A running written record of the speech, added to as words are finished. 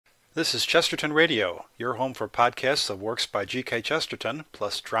This is Chesterton Radio, your home for podcasts of works by G.K. Chesterton,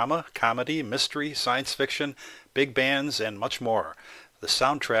 plus drama, comedy, mystery, science fiction, big bands, and much more. The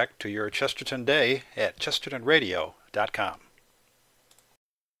soundtrack to your Chesterton day at chestertonradio.com.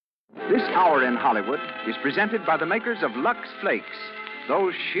 This hour in Hollywood is presented by the makers of Lux Flakes,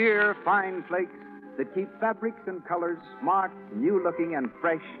 those sheer, fine flakes that keep fabrics and colors smart, new-looking, and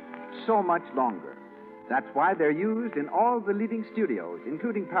fresh so much longer. That's why they're used in all the leading studios,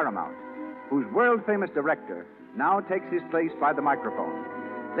 including Paramount, whose world-famous director now takes his place by the microphone.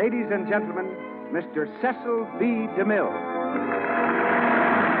 Ladies and gentlemen, Mr. Cecil B. DeMille.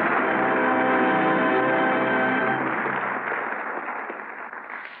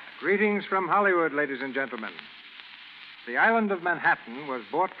 Greetings from Hollywood, ladies and gentlemen. The island of Manhattan was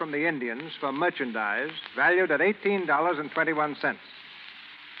bought from the Indians for merchandise valued at $18.21.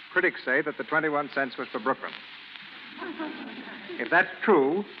 Critics say that the 21 cents was for Brooklyn. If that's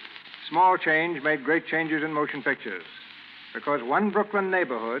true, small change made great changes in motion pictures, because one Brooklyn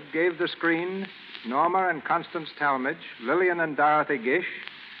neighborhood gave the screen Norma and Constance Talmadge, Lillian and Dorothy Gish,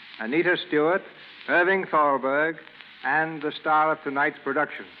 Anita Stewart, Irving Thalberg, and the star of tonight's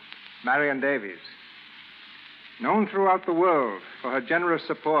production, Marion Davies. Known throughout the world for her generous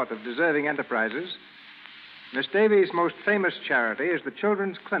support of deserving enterprises, Miss Davies' most famous charity is the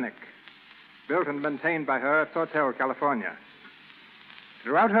Children's Clinic, built and maintained by her at Hotel, California.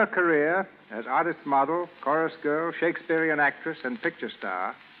 Throughout her career as artist model, chorus girl, Shakespearean actress, and picture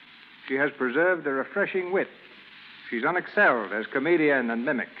star, she has preserved a refreshing wit. She's unexcelled as comedian and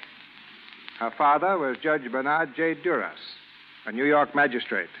mimic. Her father was Judge Bernard J. Duras, a New York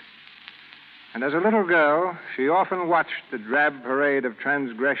magistrate. And as a little girl, she often watched the drab parade of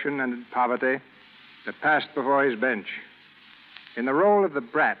transgression and poverty that passed before his bench. In the role of the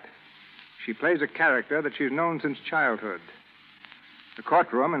Brat, she plays a character that she's known since childhood. The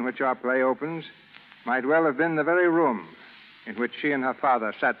courtroom in which our play opens might well have been the very room in which she and her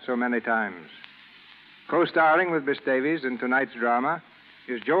father sat so many times. Co-starring with Miss Davies in tonight's drama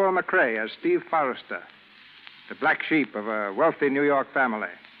is Joel McCrea as Steve Forrester, the black sheep of a wealthy New York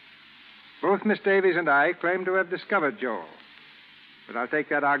family. Both Miss Davies and I claim to have discovered Joel, but I'll take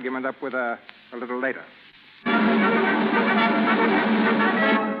that argument up with her a little later.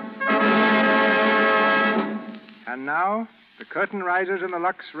 And now, the curtain rises in the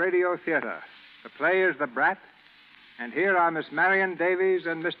Lux Radio Theater. The play is The Brat, and here are Miss Marion Davies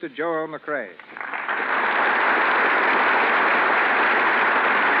and Mr. Joel McCrea.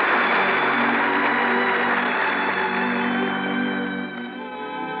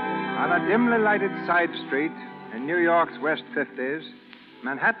 On a dimly lighted side street in New York's West 50s,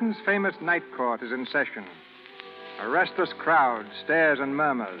 Manhattan's famous night court is in session. A restless crowd stares and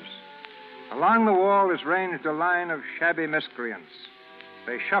murmurs. Along the wall is ranged a line of shabby miscreants.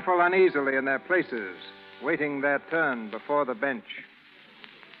 They shuffle uneasily in their places, waiting their turn before the bench.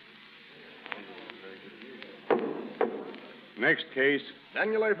 Next case.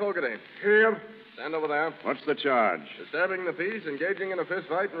 Daniel A. Fogarty. Here. Stand over there. What's the charge? Disturbing the peace, engaging in a fist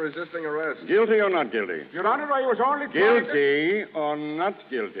fight, and resisting arrest. Guilty or not guilty? Your Honor, I was only trying Guilty or not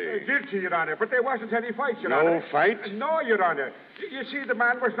guilty? Guilty, Your Honor, but there wasn't any fight, Your Honor. No fight? No, Your Honor. You see, the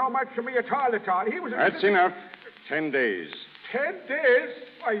man was no match for me at all. He was... That's enough. 10 days. 10 days?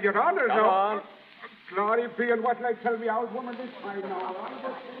 Why, Your Honor, Come no. on. Glory be, and what I tell me, old woman, this time now.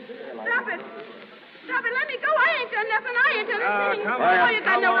 Stop it. Stop it. Let me go. I ain't done nothing. I ain't done anything. come Oh, you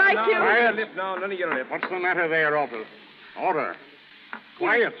got no right to. Quiet. Lip now, none of your lip. What's the matter there, Orville? Order.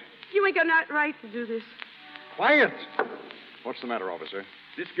 Quiet. You ain't got no right to do this. Quiet. What's the matter, officer?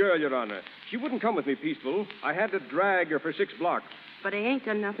 This girl, Your Honor, she wouldn't come with me peaceful. I had to drag her for 6 blocks. But I ain't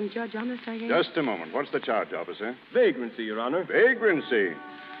done nothing, Judge. Honest, I ain't. Just a moment. What's the charge, officer? Vagrancy, Your Honor. Vagrancy.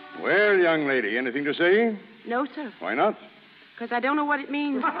 Well, young lady, anything to say? No, sir. Why not? Because I don't know what it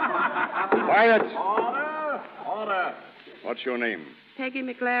means. Quiet. Order! Order! What's your name? Peggy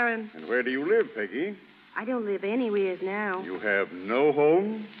McLaren. And where do you live, Peggy? I don't live anywheres now. You have no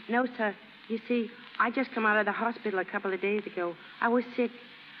home? No, sir. You see, I just come out of the hospital a couple of days ago. I was sick.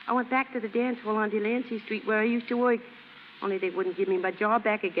 I went back to the dance hall on Delancey Street where I used to work. Only they wouldn't give me my job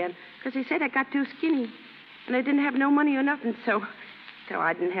back again because they said I got too skinny. And I didn't have no money or nothing, so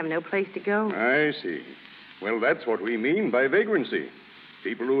I didn't have no place to go. I see. Well, that's what we mean by vagrancy.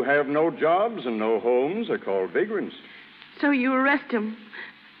 People who have no jobs and no homes are called vagrants. So you arrest him.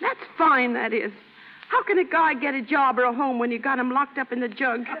 That's fine, that is. How can a guy get a job or a home when you got him locked up in the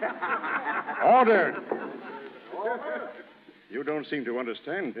jug? Order! You don't seem to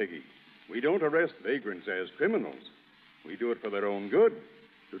understand, Peggy. We don't arrest vagrants as criminals. We do it for their own good,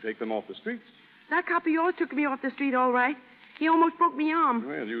 to take them off the streets. That cop of yours took me off the street all right. He almost broke my arm.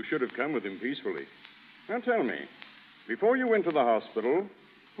 Well, you should have come with him peacefully. Now tell me, before you went to the hospital,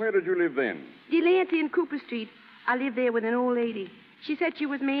 where did you live then? Delancey in Cooper Street. I lived there with an old lady. She said she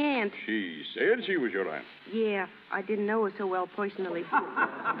was my aunt. She said she was your aunt. Yeah, I didn't know her so well personally.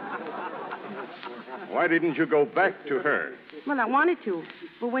 Why didn't you go back to her? Well, I wanted to.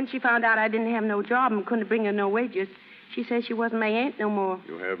 But when she found out I didn't have no job and couldn't bring her no wages, she said she wasn't my aunt no more.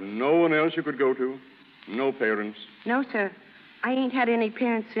 You have no one else you could go to? No parents? No, sir. I ain't had any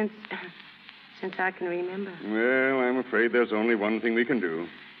parents since I can remember. Well, I'm afraid there's only one thing we can do.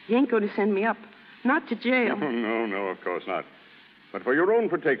 You ain't going to send me up. Not to jail. Oh, no, of course not. But for your own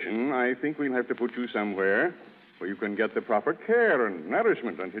protection, I think we'll have to put you somewhere where you can get the proper care and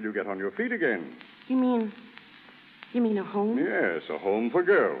nourishment until you get on your feet again. You mean a home? Yes, a home for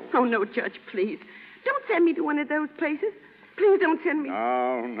girls. Oh, no, Judge, please. Don't send me to one of those places. Please don't send me.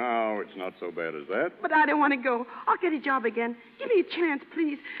 No, it's not so bad as that. But I don't want to go. I'll get a job again. Give me a chance,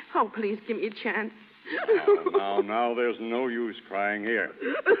 please. Oh, please, give me a chance. Now, there's no use crying here.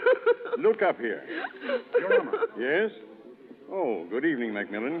 Look up here. Your Honor. Yes? Oh, good evening,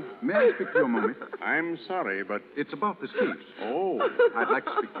 Macmillan. May I speak to you a moment? I'm sorry, but... It's about this case. Oh, I'd like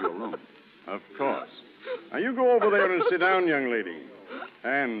to speak to you alone. of course. Now, you go over there and sit down, young lady.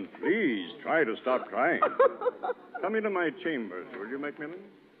 And please try to stop crying. Come into my chambers, will you, Macmillan?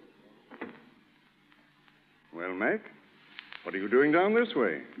 Well, Mac, what are you doing down this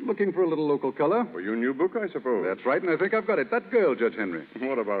way? Looking for a little local color? For your new book, I suppose. That's right, and I think I've got it. That girl, Judge Henry.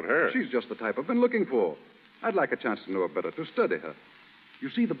 What about her? She's just the type I've been looking for. I'd like a chance to know her better, to study her. You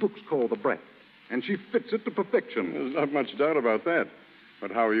see, the book's called The Brat, and she fits it to perfection. There's not much doubt about that.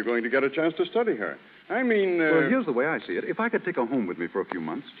 But how are you going to get a chance to study her? I mean... Well, here's the way I see it. If I could take her home with me for a few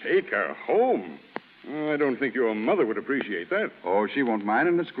months... Take her home? I don't think your mother would appreciate that. Oh, she won't mind,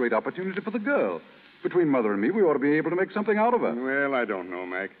 and it's a great opportunity for the girl. Between Mother and me, we ought to be able to make something out of her. Well, I don't know,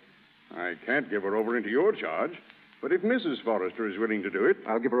 Mac. I can't give her over into your charge. But if Mrs. Forrester is willing to do it...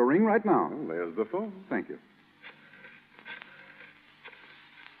 I'll give her a ring right now. Well, there's the phone. Thank you.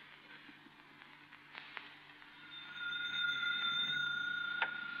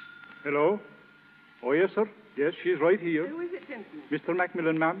 Hello? Oh, yes, sir. Yes, she's right here. Who is it, Simpson? Mr.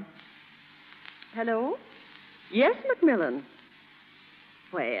 Macmillan, ma'am. Hello? Yes, Macmillan.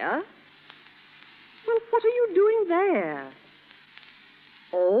 Where? Well, what are you doing there?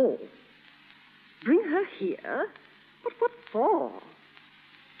 Oh. Bring her here? But what for?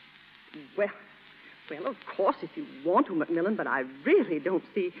 Well, of course, if you want to, Macmillan, but I really don't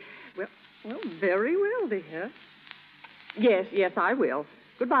see... Well, very well, dear. Yes, I will.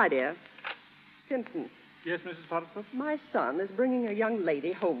 Goodbye, dear. Simpson. Yes, Mrs. Forrester? My son is bringing a young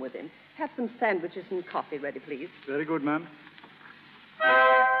lady home with him. Have some sandwiches and coffee ready, please. Very good, ma'am.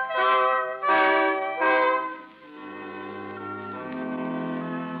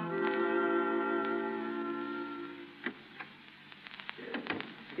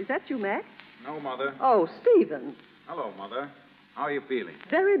 Is that you, Mac? No, Mother. Oh, Stephen. Hello, Mother. How are you feeling?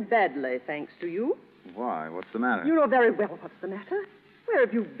 Very badly, thanks to you. Why? What's the matter? You know very well what's the matter. Where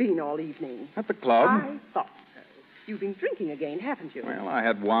have you been all evening? At the club. I thought so. You've been drinking again, haven't you? Well, I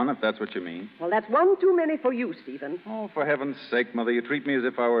had one, if that's what you mean. Well, that's one too many for you, Stephen. Oh, for heaven's sake, Mother, you treat me as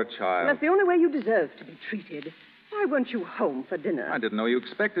if I were a child. That's the only way you deserve to be treated. Why weren't you home for dinner? I didn't know you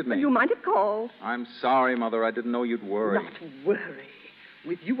expected me. You might have called. I'm sorry, Mother. I didn't know you'd worry. Not worry.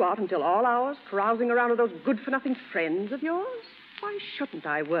 With you out until all hours, carousing around with those good-for-nothing friends of yours? Why shouldn't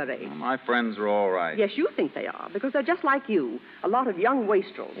I worry? Well, my friends are all right. Yes, you think they are, because they're just like you, a lot of young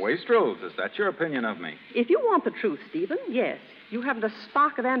wastrels. Wastrels? Is that your opinion of me? If you want the truth, Stephen, yes. You haven't a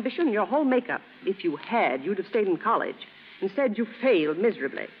spark of ambition in your whole makeup. If you had, you'd have stayed in college. Instead, you failed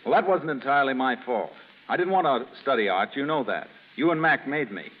miserably. Well, that wasn't entirely my fault. I didn't want to study art. You know that. You and Mac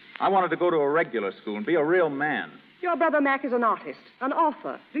made me. I wanted to go to a regular school and be a real man. Your brother Mac is an artist, an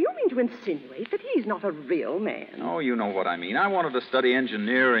author. Do you mean to insinuate that he's not a real man? Oh, you know what I mean. I wanted to study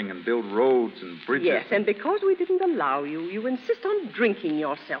engineering and build roads and bridges. Yes, and because we didn't allow you, you insist on drinking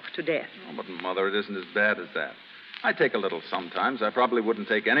yourself to death. Oh, but, Mother, it isn't as bad as that. I take a little sometimes. I probably wouldn't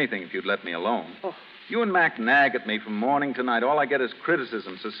take anything if you'd let me alone. Oh. You and Mac nag at me from morning to night. All I get is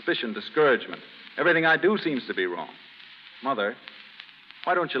criticism, suspicion, discouragement. Everything I do seems to be wrong. Mother,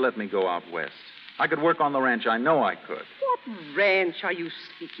 why don't you let me go out west? I could work on the ranch. I know I could. What ranch are you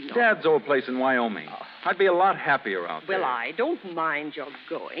speaking of? Dad's old place in Wyoming. I'd be a lot happier out there. Well, I don't mind your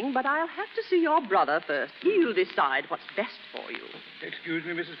going, but I'll have to see your brother first. He'll decide what's best for you. Excuse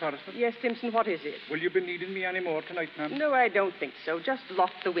me, Mrs. Forrester. Yes, Simpson, what is it? Will you be needing me any more tonight, ma'am? No, I don't think so. Just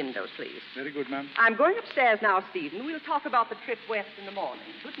lock the windows, please. Very good, ma'am. I'm going upstairs now, Stephen. We'll talk about the trip west in the morning.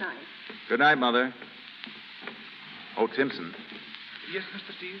 Good night. Good night, Mother. Oh, Timpson. Yes,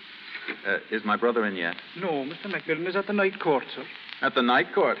 Mr. Steve? Is my brother in yet? No, Mr. Macmillan is at the night court, sir. At the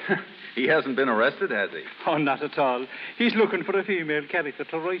night court? He hasn't been arrested, has he? Oh, not at all. He's looking for a female character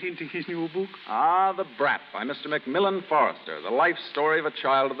to write into his new book. Ah, The Brat by Mr. Macmillan Forrester, the life story of a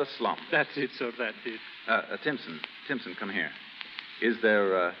child of the slum. That's it, sir, that's it. Timpson, come here. Is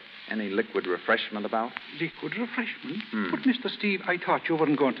there any liquid refreshment about? Liquid refreshment? But, Mr. Steve, I thought you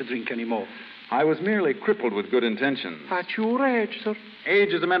weren't going to drink any more. I was merely crippled with good intentions. At your age, sir. Age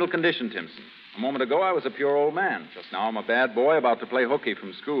is a mental condition, Timpson. A moment ago, I was a pure old man. Just now, I'm a bad boy about to play hooky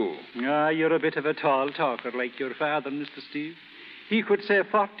from school. Ah, you're a bit of a tall talker like your father, Mr. Steve. He could say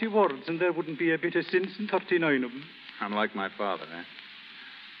 40 words and there wouldn't be a bit of sense in 39 of them. I'm like my father, eh?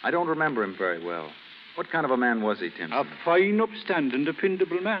 I don't remember him very well. What kind of a man was he, Timpson? A fine, upstanding,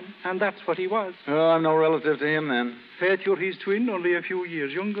 dependable man, and that's what he was. Oh, I'm no relative to him, then. Faith, you're his twin, only a few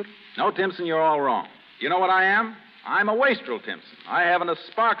years younger. No, Timpson, you're all wrong. You know what I am? I'm a wastrel, Timpson. I haven't a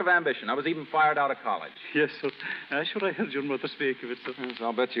spark of ambition. I was even fired out of college. Yes, sir. Sure, I heard your mother speak of it, sir. Yes,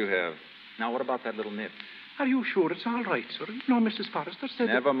 I'll bet you have. Now, what about that little nip? Are you sure it's all right, sir? No, Mrs. Forrester said...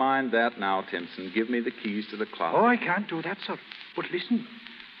 Never mind that now, Timpson. Give me the keys to the closet. Oh, I can't do that, sir. But listen,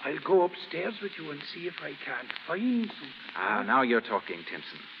 I'll go upstairs with you and see if I can't find some... Ah, now you're talking,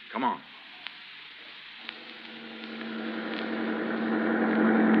 Timpson. Come on.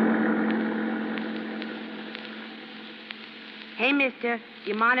 Hey, mister,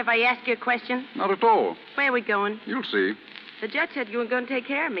 do you mind if I ask you a question? Not at all. Where are we going? You'll see. The judge said you were going to take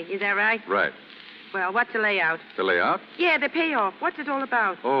care of me. Is that right? Right. Well, what's the layout? The layout? Yeah, the payoff. What's it all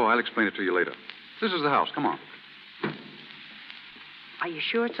about? Oh, I'll explain it to you later. This is the house. Come on. Are you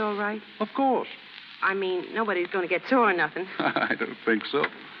sure it's all right? Of course. I mean, nobody's going to get sore or nothing. I don't think so.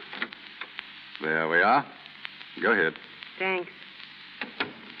 There we are. Go ahead. Thanks.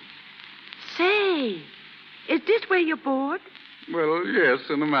 Say, is this where you're bored? Well, yes,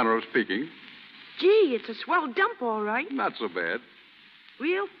 in a manner of speaking. Gee, it's a swell dump, all right. Not so bad.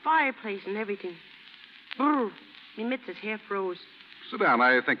 Real fireplace and everything. Brr. Me mitts' hair froze. Sit down.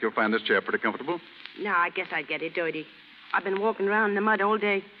 I think you'll find this chair pretty comfortable. No, I guess I'd get it dirty. I've been walking around in the mud all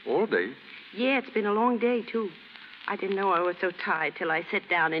day. All day? Yeah, it's been a long day, too. I didn't know I was so tired till I sat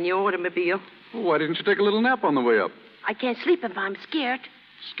down in your automobile. Well, why didn't you take a little nap on the way up? I can't sleep if I'm scared.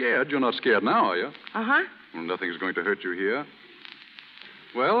 Scared? You're not scared now, are you? Uh-huh. Well, nothing's going to hurt you here.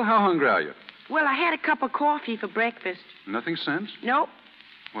 Well, how hungry are you? Well, I had a cup of coffee for breakfast. Nothing since? Nope.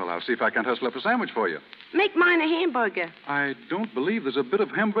 Well, I'll see if I can't hustle up a sandwich for you. Make mine a hamburger. I don't believe there's a bit of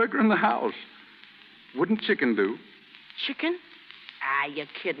hamburger in the house. Wouldn't chicken do? Chicken? Ah, you're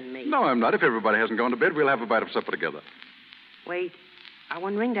kidding me. No, I'm not. If everybody hasn't gone to bed, we'll have a bite of supper together. Wait. I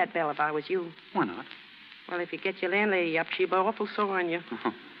wouldn't ring that bell if I was you. Why not? Well, if you get your landlady up, she'll be awful sore on you.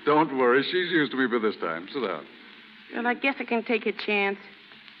 Don't worry. She's used to me by this time. Sit down. Well, I guess I can take a chance.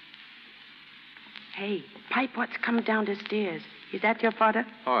 Hey, Pipe, what's coming down the stairs? Is that your father?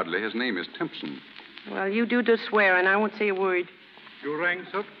 Hardly. His name is Timpson. Well, you do the swearing. I won't say a word. You rang,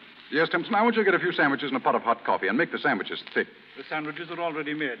 sir? Yes, Timpson. I want you to get a few sandwiches and a pot of hot coffee and make the sandwiches thick. The sandwiches are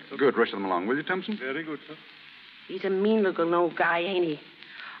already made, sir. Good. Rush them along, will you, Timpson? Very good, sir. He's a mean-looking old guy, ain't he?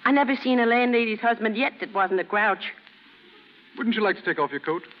 I never seen a landlady's husband yet that wasn't a grouch. Wouldn't you like to take off your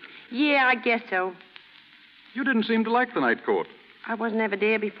coat? Yeah, I guess so. You didn't seem to like the night court. I wasn't ever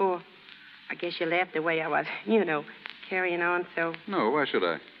there before. I guess you laughed the way I was, carrying on so. No, why should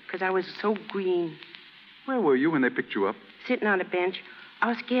I? 'Cause I was so green. Where were you when they picked you up? Sitting on a bench. I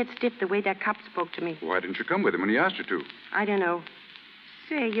was scared stiff the way that cop spoke to me. Why didn't you come with him when he asked you to? I don't know.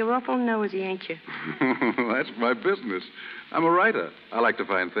 Say, you're awful nosy, ain't you? That's my business. I'm a writer. I like to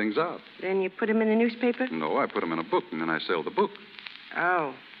find things out. Then you put him in the newspaper? No, I put them in a book, and then I sell the book.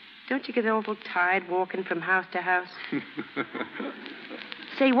 Oh. Don't you get awful tired walking from house to house?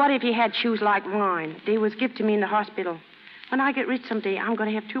 Say, what if you had shoes like mine? They was given to me in the hospital. When I get rich someday, I'm going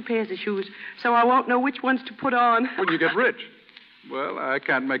to have 2 pairs of shoes, so I won't know which ones to put on. When you get rich? Well, I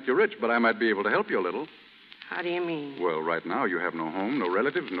can't make you rich, but I might be able to help you a little. How do you mean? Well, right now, you have no home, no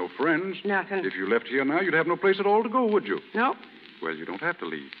relatives, no friends. Nothing. If you left here now, you'd have no place at all to go, would you? No. Well, you don't have to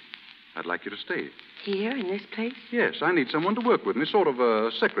leave. I'd like you to stay. Here, in this place? Yes, I need someone to work with me, sort of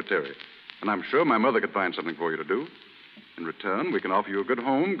a secretary. And I'm sure my mother could find something for you to do. In return, we can offer you a good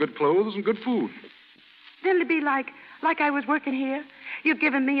home, good clothes, and good food. Then it'd be like I was working here. You've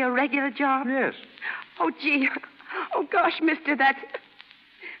given me a regular job? Yes. Oh, gee. Oh, gosh, mister, that's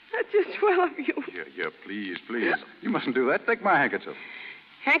just swell of you. Yeah, please. You mustn't do that. Take my handkerchief.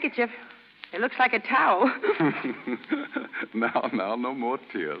 Handkerchief? It looks like a towel. Now, no more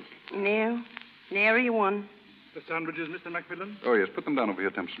tears. No, nary one. The sandwiches, Mr. Macmillan? Oh, yes, put them down over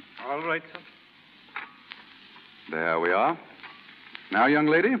here, Timpson. All right, sir. There we are. Now, young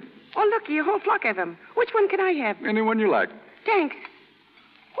lady, Oh, look, a whole flock of them. Which one can I have? any one you like. Thanks.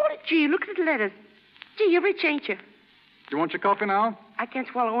 Oh, gee, look at the letters. Gee, you're rich, ain't you? Do you want your coffee now? I can't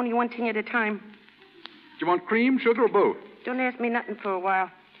swallow only one thing at a time. Do you want cream, sugar, or both? Don't ask me nothing for a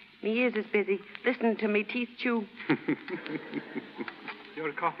while. Me ears is busy, listening to me teeth chew.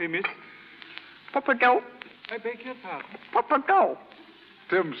 Your coffee, miss? Papa-dough. I beg your pardon. Papa-dough.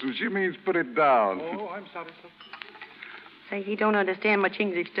 Simpson, she means put it down. Oh, I'm sorry, sir. Say, he don't understand much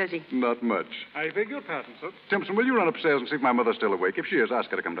English, does he? Not much. I beg your pardon, sir. Simpson, will you run upstairs and see if my mother's still awake? If she is, ask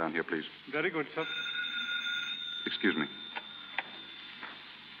her to come down here, please. Very good, sir. Excuse me.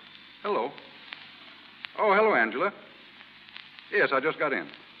 Hello. Oh, hello, Angela. Yes, I just got in.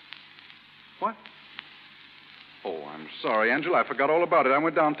 What? Oh, I'm sorry, Angela. I forgot all about it. I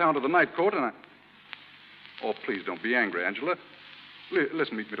went downtown to the night court and I... Oh, please don't be angry, Angela.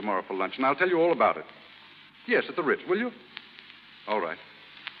 Listen, meet me tomorrow for lunch, and I'll tell you all about it. Yes, at the Ritz, will you? All right.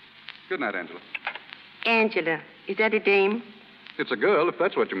 Good night, Angela. Angela. Is that a dame? It's a girl, if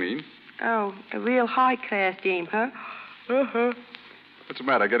that's what you mean. Oh, a real high-class dame, huh? Uh-huh. What's the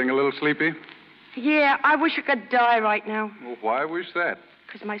matter, getting a little sleepy? Yeah, I wish I could die right now. Well, why wish that?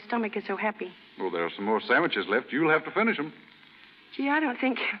 Because my stomach is so happy. Well, there are some more sandwiches left. You'll have to finish them. Gee, I don't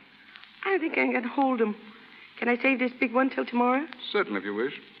think I can hold them. Can I save this big one till tomorrow? Certainly, if you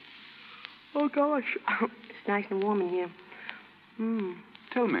wish. Oh, gosh. It's nice and warm in here.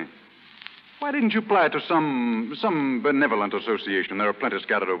 Tell me, why didn't you apply to some benevolent association? There are plenty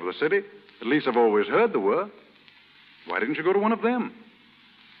scattered over the city. At least I've always heard there were. Why didn't you go to one of them?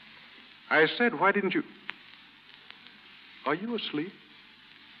 I said, why didn't you... Are you asleep?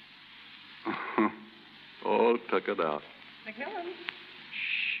 All tuckered out. McMillan.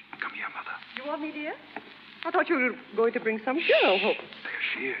 Shh. Come here, Mother. You want me, dear? I thought you were going to bring some girl home. There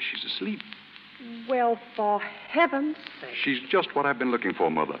she is. She's asleep. Well, for heaven's sake. She's just what I've been looking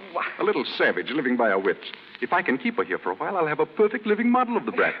for, Mother. What? A little savage living by her wits. If I can keep her here for a while, I'll have a perfect living model of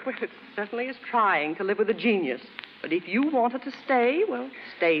the brat. Well, it certainly is trying to live with a genius. But if you want her to stay, well,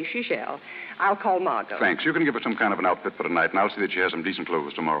 stay she shall. I'll call Margot. Thanks. You can give her some kind of an outfit for tonight, and I'll see that she has some decent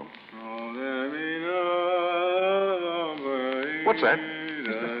clothes tomorrow. What's that?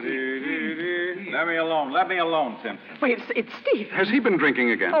 Let me alone, Simpson. Wait, it's Steve. Has he been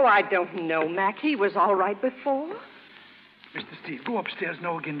drinking again? Oh, I don't know, Mac. He was all right before. Mr. Steve, go upstairs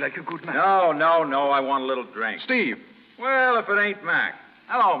now again like a good man. No. I want a little drink. Steve. Well, if it ain't Mac.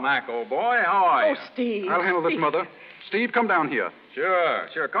 Hello, Mac, old boy. How are you? Oh, Steve. I'll handle this, Mother. Steve, come down here.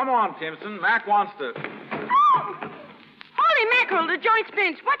 Sure. Come on, Simpson. Mac wants to... Oh! Holy mackerel, the joint's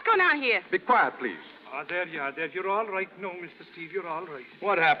pinched. What's going on here? Be quiet, please. Ah, there you are. You're all right. No, Mr. Steve, you're all right.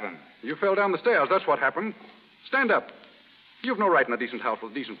 What happened? You fell down the stairs. That's what happened. Stand up. You've no right in a decent house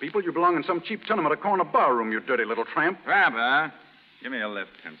with decent people. You belong in some cheap tenement, a corner bar room, you dirty little tramp. Tramp, huh? Give me a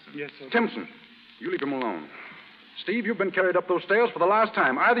lift, Simpson. Yes, sir. Timpson, you leave him alone. Steve, you've been carried up those stairs for the last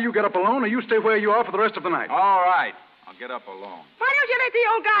time. Either you get up alone or you stay where you are for the rest of the night. All right. I'll get up alone. Why don't you let the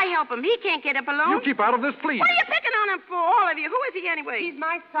old guy help him? He can't get up alone. You keep out of this, please. What are you picking on him for, all of you? Who is he anyway? He's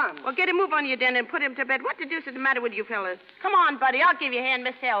my son. Well, get a move on you then and put him to bed. What the deuce is the matter with you fellas? Come on, buddy. I'll give you a hand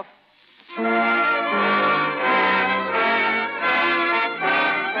myself.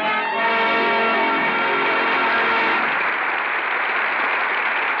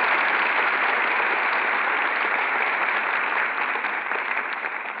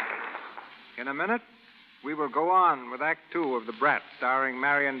 In a minute, we will go on with Act Two of The Brat, starring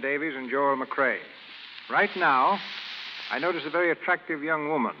Marion Davies and Joel McCrea. Right now, I notice a very attractive young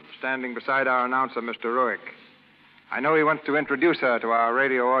woman standing beside our announcer, Mr. Ruick. I know he wants to introduce her to our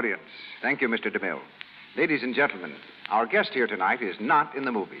radio audience. Thank you, Mr. DeMille. Ladies and gentlemen, our guest here tonight is not in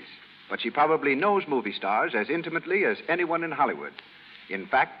the movies, but she probably knows movie stars as intimately as anyone in Hollywood. In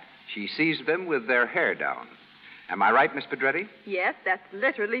fact, she sees them with their hair down. Am I right, Miss Pedretti? Yes, that's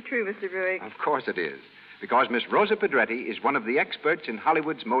literally true, Mr. Ruick. Of course it is, because Miss Rosa Pedretti is one of the experts in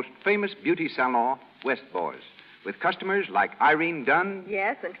Hollywood's most famous beauty salon, West Boys, with customers like Irene Dunn.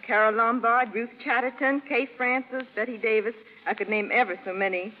 Yes, and Carol Lombard, Ruth Chatterton, Kay Francis, Betty Davis. I could name ever so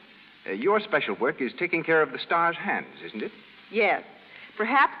many. Your special work is taking care of the stars' hands, isn't it? Yes.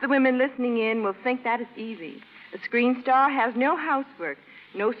 Perhaps the women listening in will think that is easy. A screen star has no housework,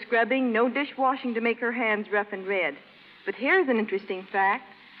 no scrubbing, no dishwashing to make her hands rough and red. But here's an interesting fact.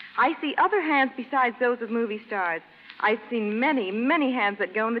 I see other hands besides those of movie stars. I've seen many, many hands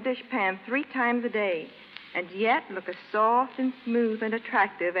that go in the dishpan 3 times a day, and yet look as soft and smooth and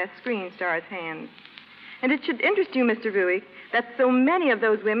attractive as screen stars' hands. And it should interest you, Mr. Ruick, that so many of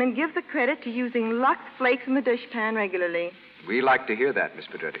those women give the credit to using Lux Flakes in the dishpan regularly. We like to hear that, Miss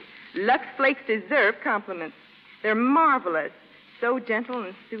Pedretti. Lux Flakes deserve compliments. They're marvelous. So gentle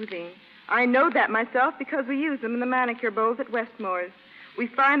and soothing. I know that myself because we use them in the manicure bowls at Westmore's. We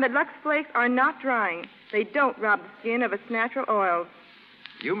find that Lux Flakes are not drying. They don't rob the skin of its natural oils.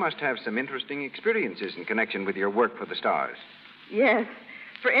 You must have some interesting experiences in connection with your work for the stars. Yes.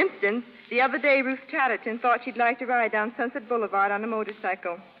 For instance, the other day Ruth Chatterton thought she'd like to ride down Sunset Boulevard on a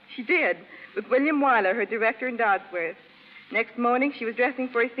motorcycle. She did, with William Wyler, her director in Dodsworth. Next morning, she was dressing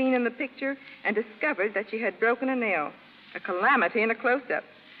for a scene in the picture and discovered that she had broken a nail. A calamity in a close-up.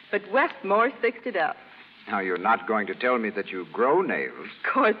 But Westmore's fixed it up. Now, you're not going to tell me that you grow nails.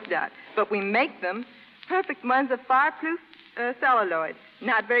 Of course not. But we make them. Perfect ones of fireproof celluloid.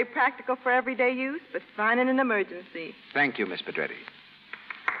 Not very practical for everyday use, but fine in an emergency. Thank you, Miss Pedretti.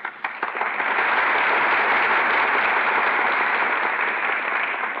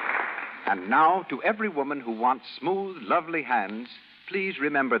 And now, to every woman who wants smooth, lovely hands, please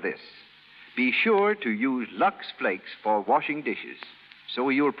remember this. Be sure to use Lux Flakes for washing dishes, so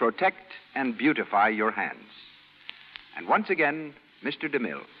you'll protect and beautify your hands. And once again, Mr.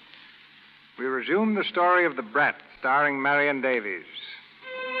 DeMille. We resume the story of the Brat, starring Marion Davies.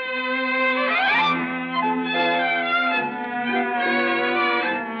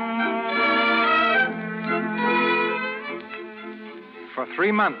 For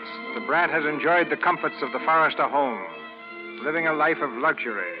 3 months, the Brat has enjoyed the comforts of the Forrester home, living a life of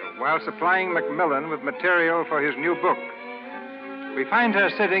luxury while supplying Macmillan with material for his new book. We find her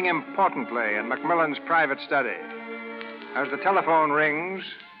sitting importantly in Macmillan's private study. As the telephone rings,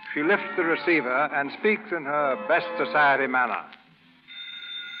 she lifts the receiver and speaks in her best society manner.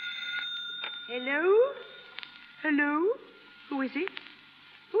 Hello? Hello? Who is it?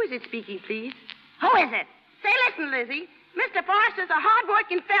 Who is it speaking, please? Who is it? Say, listen, Lizzie. Mr. Forrester's a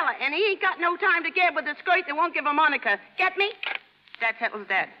hard-working fella, and he ain't got no time to get with a skirt that won't give a moniker. Get me? That settles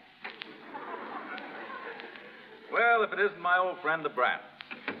that. Well, if it isn't my old friend, the Brat.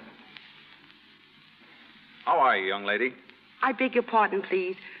 How are you, young lady? I beg your pardon,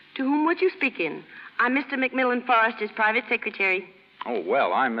 please. To whom would you speak in? I'm Mr. Macmillan Forrester's private secretary. Oh,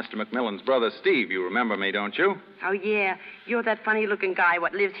 well, I'm Mr. Macmillan's brother, Steve. You remember me, don't you? Oh, yeah. You're that funny-looking guy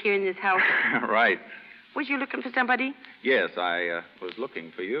what lives here in this house. Right. Was you looking for somebody? Yes, I was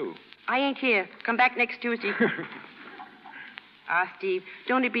looking for you. I ain't here. Come back next Tuesday. Steve,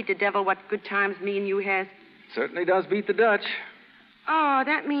 don't it beat the devil what good times me and you has? Certainly does beat the Dutch. Oh,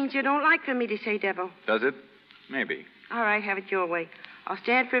 that means you don't like for me to say devil. Does it? Maybe. All right, have it your way. I'll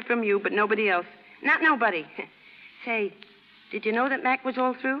stand for it from you, but nobody else. Not nobody. Say, did you know that Mac was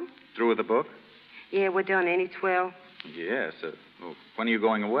all through? Through with the book? Yeah, we're done. Ain't it swell? Yes. Well, when are you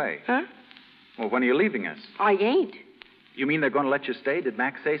going away? Huh? Well, when are you leaving us? I ain't. You mean they're going to let you stay? Did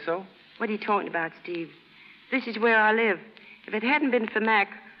Mac say so? What are you talking about, Steve? This is where I live. If it hadn't been for Mac,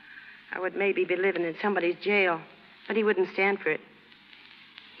 I would maybe be living in somebody's jail. But he wouldn't stand for it.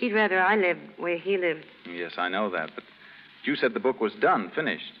 He'd rather I lived where he lived. Yes, I know that, but you said the book was done,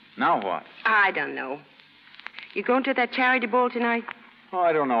 finished. Now what? I don't know. You going to that charity ball tonight? Oh,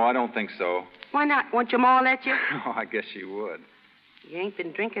 I don't know. I don't think so. Why not? Won't your ma let you? Oh, I guess she would. You ain't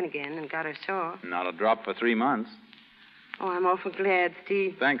been drinking again and got her sore. Not a drop for 3 months. Oh, I'm awful glad,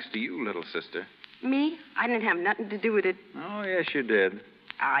 Steve. Thanks to you, little sister. Me? I didn't have nothing to do with it. Oh, yes, you did.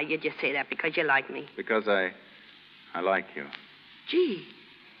 You just say that because you like me. Because I like you. Gee,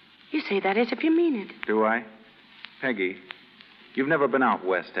 you say that as if you mean it. Do I? Peggy, you've never been out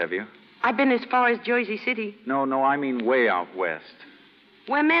west, have you? I've been as far as Jersey City. No, I mean way out west.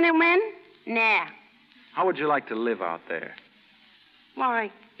 Where men and men? Nah. How would you like to live out there?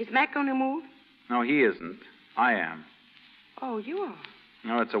 Why, is Mac going to move? No, he isn't. I am. Oh, you are?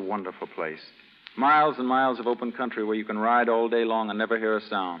 No, it's a wonderful place. Miles and miles of open country where you can ride all day long and never hear a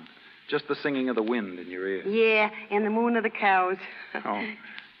sound. Just the singing of the wind in your ears. Yeah, and the moon of the cows. Oh,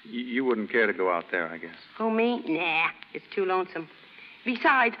 you wouldn't care to go out there, I guess. Oh, me? Nah, it's too lonesome.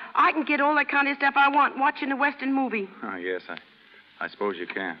 Besides, I can get all that kind of stuff I want watching a Western movie. Oh, yes, I suppose you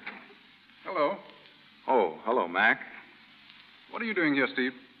can. Hello. Oh, hello, Mac. What are you doing here,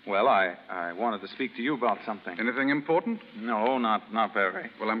 Steve? Well, I wanted to speak to you about something. Anything important? No, not very.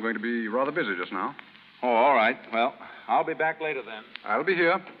 Well, I'm going to be rather busy just now. Oh, all right. Well, I'll be back later then. I'll be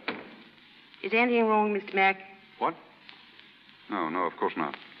here. Is anything wrong, Mr. Mac? What? No, of course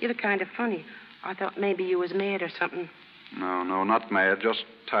not. You look kind of funny. I thought maybe you was mad or something. No, not mad, just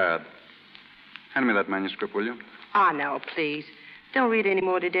tired. Hand me that manuscript, will you? No, please. Don't read any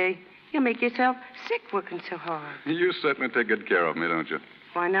more today. You'll make yourself sick working so hard. You certainly take good care of me, don't you?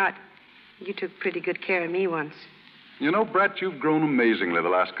 Why not? You took pretty good care of me once. You know, Brat, you've grown amazingly the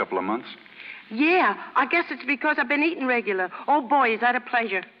last couple of months. Yeah, I guess it's because I've been eating regular. Oh, boy, is that a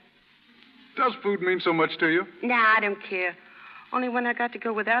pleasure. Does food mean so much to you? Nah, I don't care. Only when I got to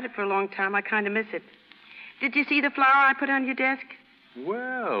go without it for a long time, I kind of miss it. Did you see the flower I put on your desk?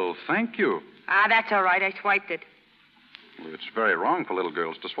 Well, thank you. Ah, that's all right. I swiped it. Well, it's very wrong for little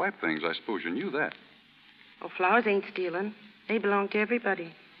girls to swipe things. I suppose you knew that. Oh, flowers ain't stealing. They belong to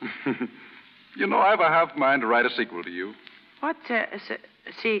everybody. You know, I've a half mind to write a sequel to you. What's a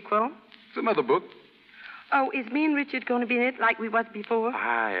sequel? It's another book. Oh, is me and Richard going to be in it like we was before?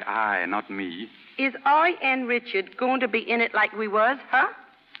 Aye, not me. Is I and Richard going to be in it like we was, huh?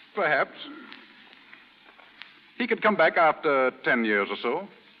 Perhaps. He could come back after 10 years or so.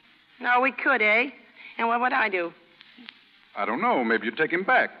 No, we could, eh? And what would I do? I don't know. Maybe you'd take him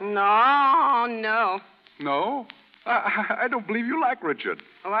back. No. No? I don't believe you like Richard.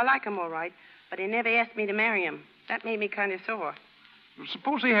 Oh, I like him all right, but he never asked me to marry him. That made me kind of sore.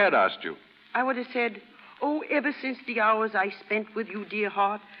 Suppose he had asked you. I would have said, oh, ever since the hours I spent with you, dear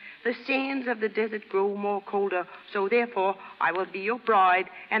heart, the sands of the desert grow more colder, so therefore I will be your bride,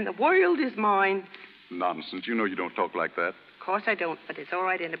 and the world is mine. Nonsense. You know you don't talk like that. Of course I don't, but it's all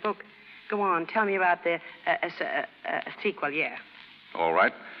right in the book. Go on, tell me about the sequel, yeah. All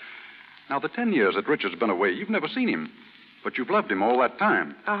right. Now, the 10 years that Richard's been away, you've never seen him, but you've loved him all that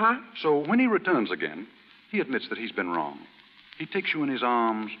time. Uh-huh. So when he returns again, he admits that he's been wrong. He takes you in his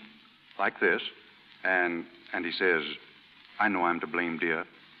arms like this, and he says, I know I'm to blame, dear.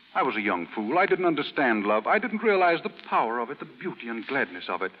 I was a young fool. I didn't understand love. I didn't realize the power of it, the beauty and gladness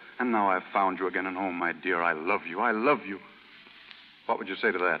of it. And now I've found you again, and oh, my dear, I love you. I love you. What would you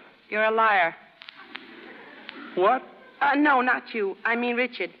say to that? You're a liar. What? No, not you. I mean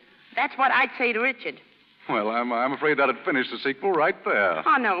Richard. That's what I'd say to Richard. Well, I'm afraid that'd finish the sequel right there.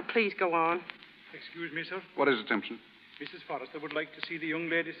 Oh, no, please go on. Excuse me, sir. What is it, Simpson? Mrs. Forrester would like to see the young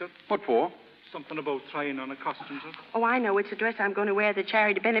lady, sir. What for? Something about trying on a costume, sir. Oh, I know. It's the dress I'm going to wear at the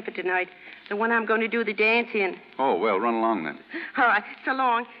charity benefit tonight. The one I'm going to do the dance in. Oh, well, run along then. All right. So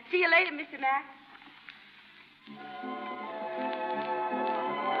long. See you later, Mr. Mack.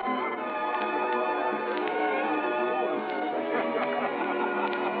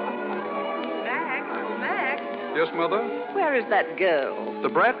 Mac? Yes, Mother? Where is that girl? The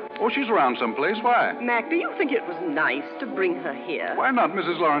Brat? Oh, she's around someplace. Why? Mac, do you think it was nice to bring her here? Why not?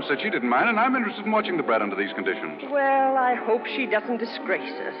 Mrs. Lawrence said she didn't mind, and I'm interested in watching the Brat under these conditions. Well, I hope she doesn't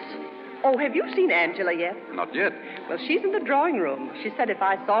disgrace us. Oh, have you seen Angela yet? Not yet. Well, she's in the drawing room. She said if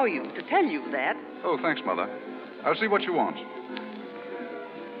I saw you to tell you that. Oh, thanks, Mother. I'll see what she wants.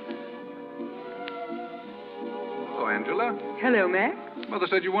 Hello, Angela. Hello, Mac. Mother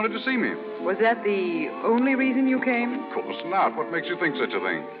said you wanted to see me. Was that the only reason you came? Of course not. What makes you think such a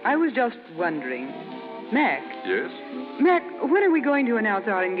thing? I was just wondering. Mac. Yes? Mac, when are we going to announce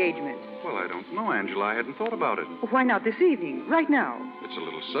our engagement? Well, I don't know, Angela. I hadn't thought about it. Why not this evening, right now? It's a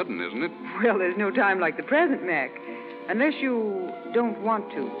little sudden, isn't it? Well, there's no time like the present, Mac. Unless you don't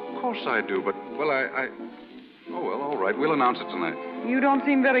want to. Of course I do, but, well, I... Oh, well, all right. We'll announce it tonight. You don't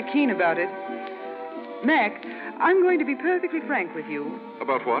seem very keen about it. Mac, I'm going to be perfectly frank with you.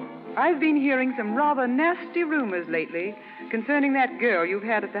 About what? I've been hearing some rather nasty rumors lately concerning that girl you've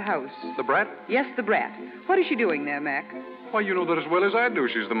had at the house. The Brat? Yes, the Brat. What is she doing there, Mac? Why, you know that as well as I do.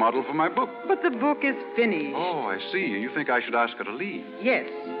 She's the model for my book. But the book is finished. Oh, I see. You think I should ask her to leave? Yes,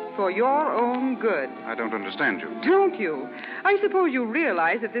 for your own good. I don't understand you. Don't you? I suppose you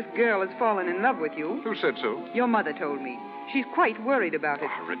realize that this girl has fallen in love with you. Who said so? Your mother told me. She's quite worried about it.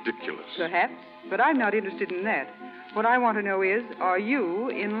 Oh, ridiculous. Perhaps, but I'm not interested in that. What I want to know is, are you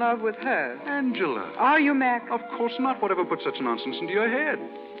in love with her? Angela. Are you, Mac? Of course not. Whatever put such nonsense into your head?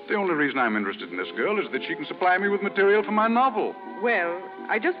 The only reason I'm interested in this girl is that she can supply me with material for my novel. Well,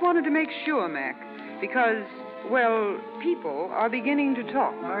 I just wanted to make sure, Mac, because, well, people are beginning to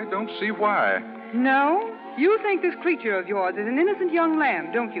talk. I don't see why. No? You think this creature of yours is an innocent young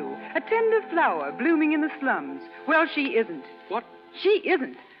lamb, don't you? A tender flower blooming in the slums. Well, she isn't. What? She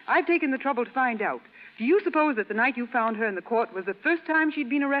isn't. I've taken the trouble to find out. Do you suppose that the night you found her in the court was the first time she'd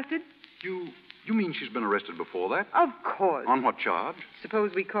been arrested? You mean she's been arrested before that? Of course. On what charge?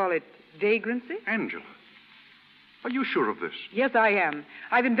 Suppose we call it vagrancy? Angela, are you sure of this? Yes, I am.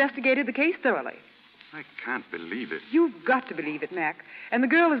 I've investigated the case thoroughly. I can't believe it. You've got to believe it, Mac. And the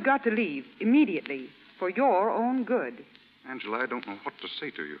girl has got to leave immediately for your own good. Angela, I don't know what to say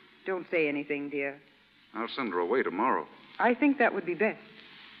to you. Don't say anything, dear. I'll send her away tomorrow. I think that would be best.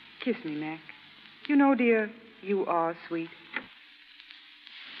 Kiss me, Mac. You know, dear, you are sweet.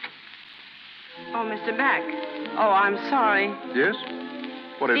 Oh, Mr. Mack. Oh, I'm sorry. Yes?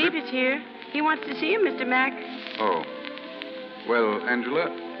 What is Steve it? is here. He wants to see you, Mr. Mack. Oh. Well, Angela...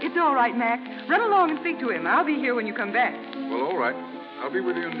 It's all right, Mac. Run along and speak to him. I'll be here when you come back. Well, all right. I'll be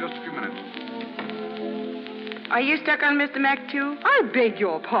with you in just a few minutes. Are you stuck on Mr. Mac, too? I beg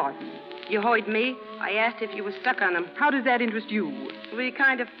your pardon. You heard me. I asked if you were stuck on him. How does that interest you? It would be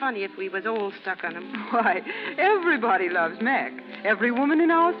kind of funny if we was all stuck on him. Why, everybody loves Mac. Every woman in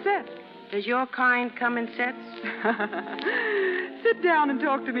our set. Does your kind come in sets? Sit down and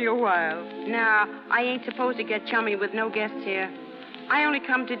talk to me a while. Nah, I ain't supposed to get chummy with no guests here. I only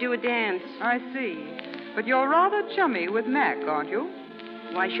come to do a dance. I see. But you're rather chummy with Mac, aren't you?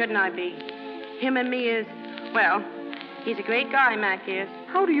 Why shouldn't I be? Him and me is, well, he's a great guy, Mac is.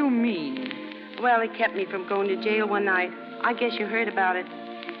 How do you mean? Well, he kept me from going to jail one night. I guess you heard about it.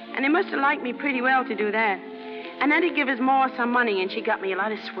 And he must have liked me pretty well to do that. And then he give his ma some money, and she got me a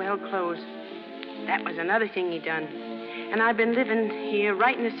lot of swell clothes. That was another thing he done. And I've been living here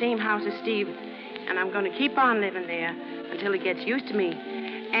right in the same house as Steve. And I'm going to keep on living there until he gets used to me.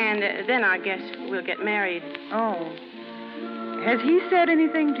 And then I guess we'll get married. Oh. Has he said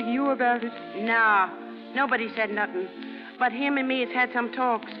anything to you about it? Nah, nobody said nothing. But him and me has had some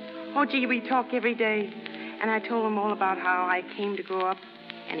talks. Oh, gee, we talk every day. And I told him all about how I came to grow up.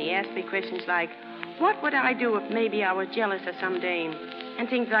 And he asked me questions like, what would I do if maybe I was jealous of some dame? And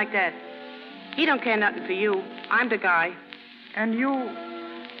things like that. He don't care nothing for you. I'm the guy. And you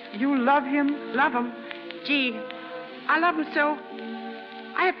love him? Love him? Gee, I love him so.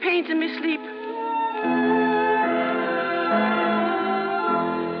 I have pains in my sleep.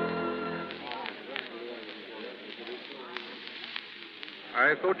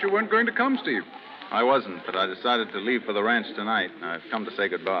 I thought you weren't going to come, Steve. I wasn't, but I decided to leave for the ranch tonight. I've come to say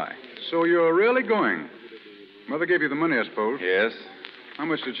goodbye. So you're really going? Mother gave you the money, I suppose. Yes. How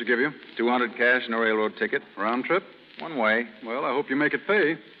much did she give you? 200 cash and a railroad ticket. Round trip? One way. Well, I hope you make it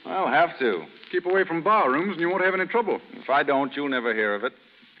pay. I'll have to. Keep away from bar rooms and you won't have any trouble. If I don't, you'll never hear of it.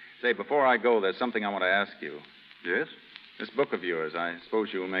 Say, before I go, there's something I want to ask you. Yes? This book of yours, I suppose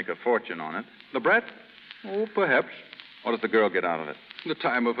you'll make a fortune on it. The Brat? Oh, perhaps. What does the girl get out of it? The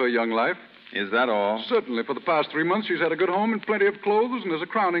time of her young life. Is that all? Certainly. For the past 3 months, she's had a good home and plenty of clothes, and as a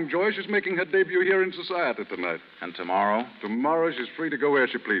crowning joy, she's making her debut here in society tonight. And tomorrow? Tomorrow, she's free to go where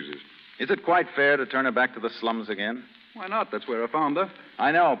she pleases. Is it quite fair to turn her back to the slums again? Why not? That's where I found her.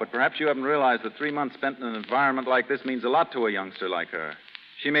 I know, but perhaps you haven't realized that 3 months spent in an environment like this means a lot to a youngster like her.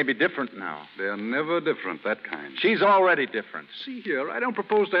 She may be different now. They're never different, that kind. She's already different. See here, I don't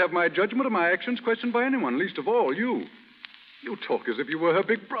propose to have my judgment of my actions questioned by anyone, least of all you. You talk as if you were her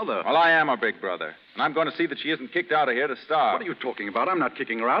big brother. Well, I am her big brother, and I'm going to see that she isn't kicked out of here to starve. What are you talking about? I'm not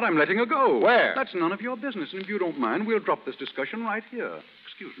kicking her out. I'm letting her go. Where? That's none of your business, and if you don't mind, we'll drop this discussion right here.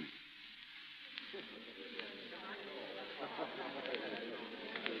 Excuse me.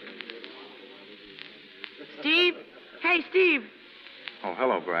 Steve? Hey, Steve. Oh,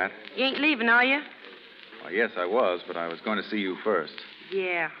 hello, Brat. You ain't leaving, are you? Well, yes, I was, but I was going to see you first.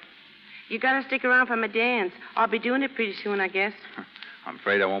 Yeah. You gotta stick around for my dance. I'll be doing it pretty soon, I guess. I'm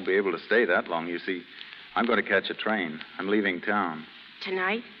afraid I won't be able to stay that long. You see, I'm going to catch a train. I'm leaving town.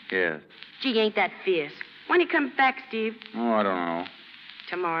 Tonight? Yes. Gee, ain't that fierce. When you come back, Steve? Oh, I don't know.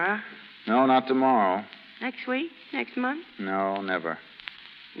 Tomorrow? No, not tomorrow. Next week? Next month? No, never.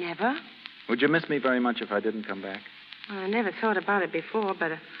 Never? Would you miss me very much if I didn't come back? Well, I never thought about it before,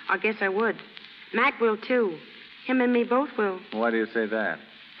 but I guess I would. Mac will, too. Him and me both will. Why do you say that?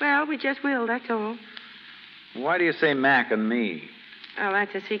 Well, we just will, that's all. Why do you say Mac and me? Oh,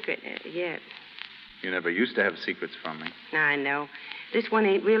 that's a secret yet. You never used to have secrets from me. I know. This one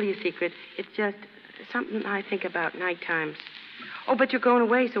ain't really a secret. It's just something I think about night times. Oh, but you're going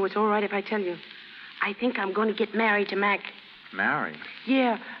away, so it's all right if I tell you. I think I'm going to get married to Mac. Married?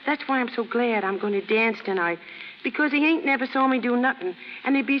 Yeah, that's why I'm so glad I'm going to dance tonight. Because he ain't never saw me do nothing.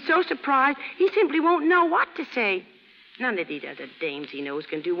 And he'd be so surprised, he simply won't know what to say. None of these other dames he knows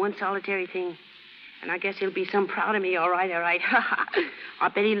can do one solitary thing. And I guess he'll be some proud of me, all right, all right. I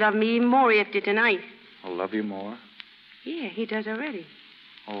bet he'll love me even more after tonight. I'll love you more? Yeah, he does already.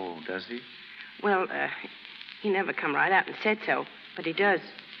 Oh, does he? Well, he never come right out and said so, but he does.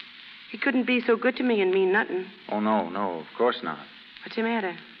 He couldn't be so good to me and mean nothing. Oh, no, of course not. What's the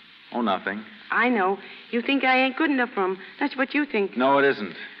matter? Oh, nothing. I know. You think I ain't good enough for him. That's what you think. No, it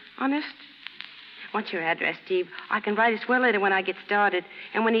isn't. Honest? What's your address, Steve? I can write a swell letter when I get started.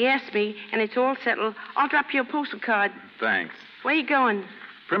 And when he asks me, and it's all settled, I'll drop you a postal card. Thanks. Where you going?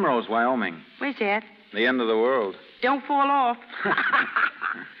 Primrose, Wyoming. Where's that? The end of the world. Don't fall off.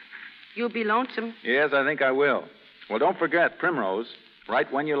 You'll be lonesome. Yes, I think I will. Well, don't forget, Primrose.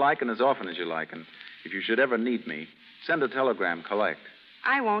 Write when you like and as often as you like. And if you should ever need me, send a telegram, collect.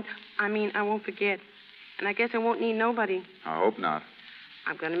 I won't. I won't forget. And I guess I won't need nobody. I hope not.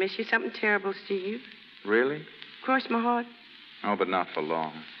 I'm going to miss you something terrible, Steve. Really? Cross my heart. Oh, but not for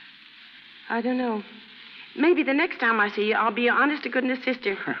long. I don't know. Maybe the next time I see you, I'll be your honest-to-goodness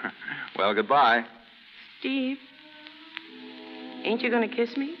sister. Well, goodbye. Steve, ain't you going to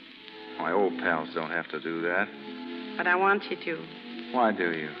kiss me? My old pals don't have to do that. But I want you to. Why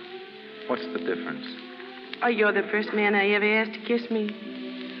do you? What's the difference? Oh, you're the first man I ever asked to kiss me.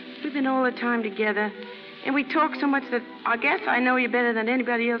 We've been all the time together, and we talk so much that I guess I know you better than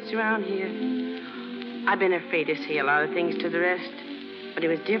anybody else around here. I've been afraid to say a lot of things to the rest, but it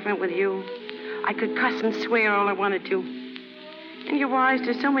was different with you. I could cuss and swear all I wanted to. And you're wise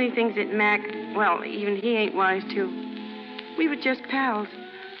to so many things that Mac, well, even he ain't wise to. We were just pals.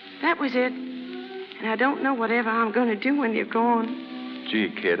 That was it. And I don't know whatever I'm going to do when you're gone.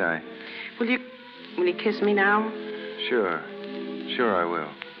 Gee, kid, Will you kiss me now? Sure. Sure I will.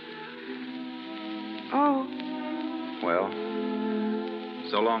 Oh. Well,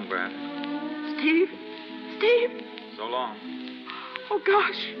 so long, Brat. Steve? Steve? So long. Oh,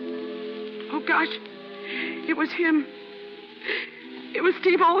 gosh. Oh, gosh. It was him. It was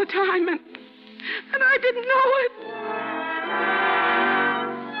Steve all the time, and I didn't know it.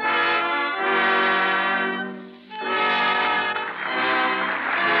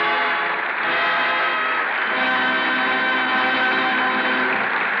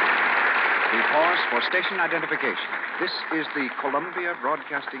 We pause for station identification. This is the Columbia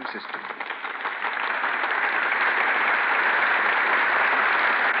Broadcasting System.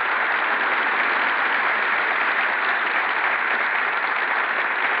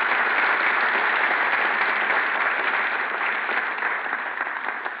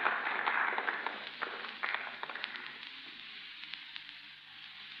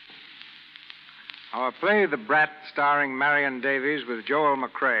 Our play, The Brat, starring Marion Davies with Joel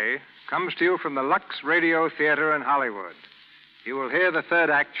McCrea, comes to you from the Lux Radio Theater in Hollywood. You will hear the third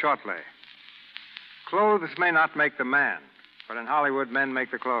act shortly. Clothes may not make the man, but in Hollywood, men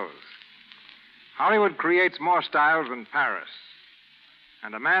make the clothes. Hollywood creates more styles than Paris,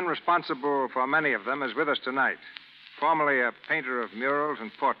 and a man responsible for many of them is with us tonight. Formerly a painter of murals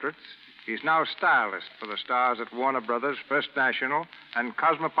and portraits, he's now stylist for the stars at Warner Brothers, First National, and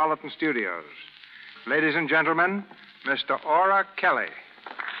Cosmopolitan Studios. Ladies and gentlemen, Mr. Ora Kelly.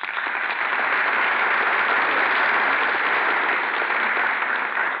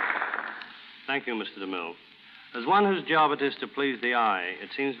 Thank you, Mr. DeMille. As one whose job it is to please the eye, it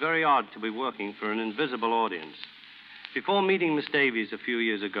seems very odd to be working for an invisible audience. Before meeting Miss Davies a few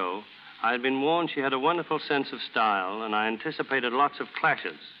years ago, I had been warned she had a wonderful sense of style, and I anticipated lots of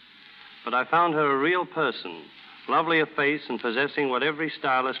clashes. But I found her a real person, lovely of face and possessing what every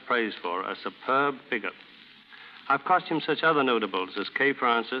stylist prays for, a superb figure. I've costumed such other notables as Kay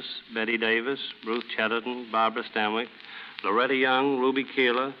Francis, Betty Davis, Ruth Chesterton, Barbara Stanwyck, Loretta Young, Ruby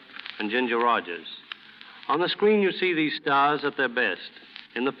Keeler, and Ginger Rogers. On the screen, you see these stars at their best.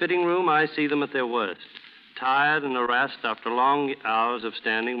 In the fitting room, I see them at their worst, tired and harassed after long hours of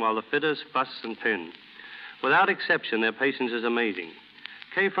standing while the fitters fuss and pin. Without exception, their patience is amazing.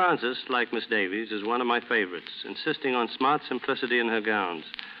 Kay Francis, like Miss Davies, is one of my favorites, insisting on smart simplicity in her gowns,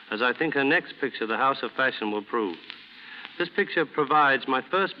 as I think her next picture, The House of Fashion, will prove. This picture provides my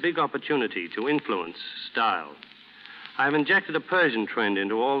first big opportunity to influence style. I have injected a Persian trend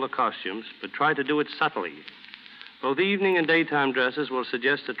into all the costumes, but try to do it subtly. Both evening and daytime dresses will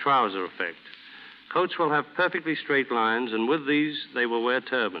suggest a trouser effect. Coats will have perfectly straight lines, and with these, they will wear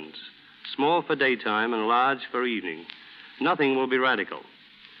turbans, small for daytime and large for evening. Nothing will be radical.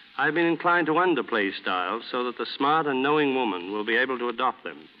 I've been inclined to underplay styles so that the smart and knowing woman will be able to adopt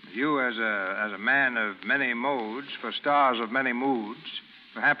them. You, as a man of many modes, for stars of many moods,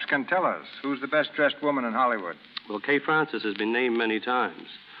 perhaps can tell us who's the best-dressed woman in Hollywood. Well, Kay Francis has been named many times,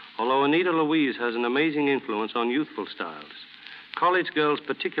 although Anita Louise has an amazing influence on youthful styles. College girls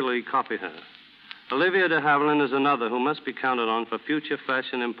particularly copy her. Olivia de Havilland is another who must be counted on for future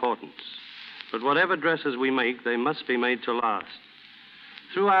fashion importance. But whatever dresses we make, they must be made to last.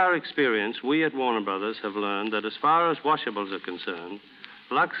 Through our experience, we at Warner Brothers have learned that as far as washables are concerned,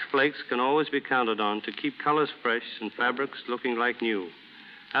 Lux Flakes can always be counted on to keep colors fresh and fabrics looking like new.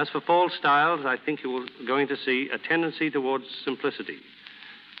 As for fall styles, I think you are going to see a tendency towards simplicity,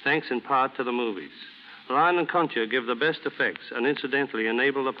 thanks in part to the movies. Line and Concha give the best effects and incidentally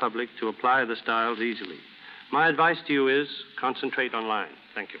enable the public to apply the styles easily. My advice to you is concentrate on line.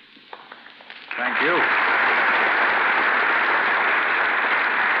 Thank you. Thank you.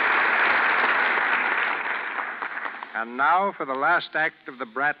 And now for the last act of The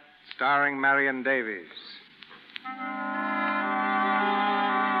Brat, starring Marion Davies.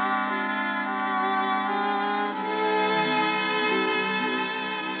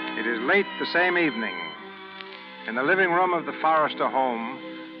 It is late the same evening. In the living room of the Forrester home,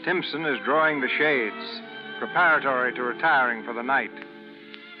 Timpson is drawing the shades. preparatory to retiring for the night.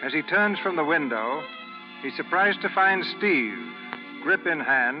 As he turns from the window, he's surprised to find Steve, grip in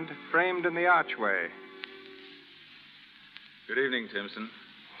hand, framed in the archway. Good evening, Timson.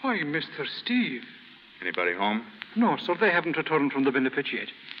 Why, Mr. Steve. Anybody home? No, sir, they haven't returned from the benefit yet.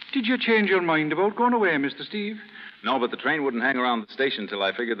 Did you change your mind about going away, Mr. Steve? No, but the train wouldn't hang around the station till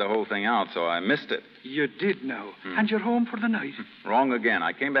I figured the whole thing out, so I missed it. You did now. And you're home for the night. Wrong again.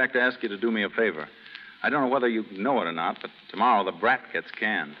 I came back to ask you to do me a favor. I don't know whether you know it or not, but tomorrow the Brat gets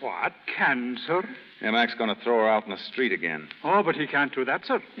canned. What? Canned, sir? Yeah, Mac's going to throw her out in the street again. Oh, but he can't do that,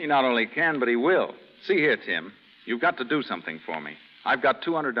 sir. He not only can, but he will. See here, Tim. You've got to do something for me. I've got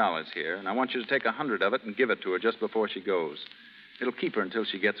 $200 here, and I want you to take 100 of it and give it to her just before she goes. It'll keep her until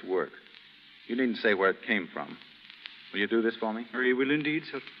she gets work. You needn't say where it came from. Will you do this for me? We will indeed,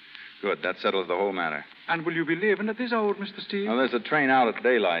 sir. Good. That settles the whole matter. And will you be leaving at this hour, Mr. Steve? Well, there's a train out at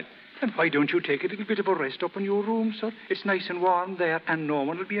daylight. Then why don't you take a little bit of a rest up in your room, sir? It's nice and warm there, and no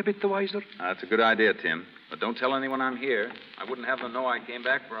one will be a bit the wiser. That's a good idea, Tim. But don't tell anyone I'm here. I wouldn't have them know I came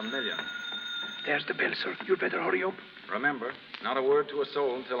back for $1 million. There's the bell, sir. You'd better hurry up. Remember, not a word to a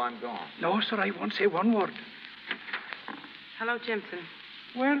soul until I'm gone. No, sir, I won't say one word. Hello, Jimson.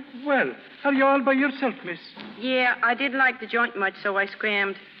 Well, are you all by yourself, miss? Yeah, I didn't like the joint much, so I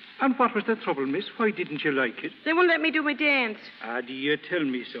scrammed. And what was the trouble, miss? Why didn't you like it? They wouldn't let me do my dance. Do you tell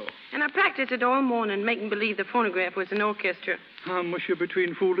me so? And I practiced it all morning, making believe the phonograph was an orchestra. Monsieur,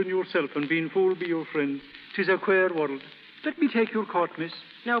 between fooling yourself and being fooled by your friend, 'tis a queer world. Let me take your coat, miss.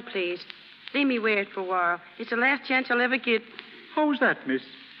 No, please. Leave me wear it for a while. It's the last chance I'll ever get. How's that, miss?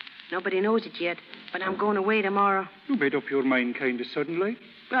 Nobody knows it yet, but I'm going away tomorrow. You made up your mind kind of suddenly.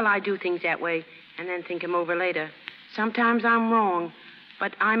 Well, I do things that way, and then think 'em over later. Sometimes I'm wrong,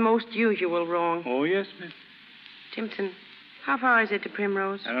 but I'm most usual wrong. Oh, yes, miss. Timson, how far is it to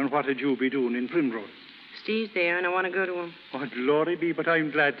Primrose? And what would you be doing in Primrose? Steve's there, and I want to go to him. Oh, glory be, but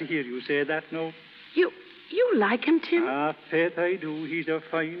I'm glad to hear you say that now. You like him, Tim? Faith I do. He's a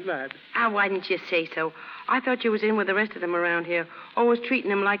fine lad. Why didn't you say so? I thought you was in with the rest of them around here, always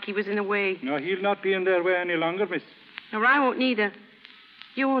treating him like he was in the way. No, he'll not be in their way any longer, miss. No, I won't neither.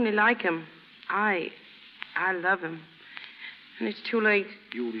 You only like him. I love him. And it's too late.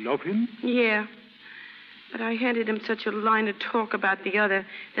 You love him? Yeah. But I handed him such a line of talk about the other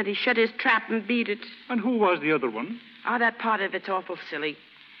that he shut his trap and beat it. And who was the other one? That part of it's awful silly.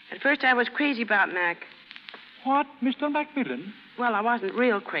 At first I was crazy about Mac. What, Mr. Macmillan? Well, I wasn't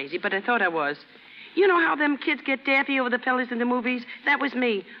real crazy, but I thought I was. You know how them kids get daffy over the fellas in the movies? That was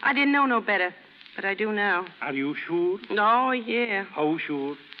me. I didn't know no better. But I do now. Are you sure? Oh, yeah. How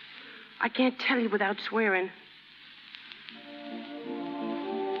sure? I can't tell you without swearing.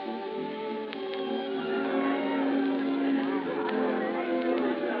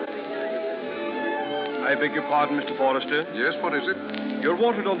 I beg your pardon, Mr. Forrester. Yes, what is it? You're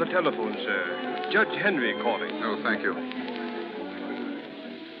wanted on the telephone, sir. Judge Henry calling. Oh, thank you.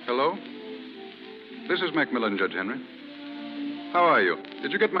 Hello? This is Macmillan, Judge Henry. How are you?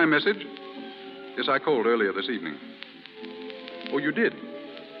 Did you get my message? Yes, I called earlier this evening. Oh, you did?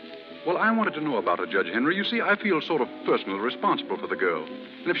 Well, I wanted to know about her, Judge Henry. You see, I feel sort of personally responsible for the girl.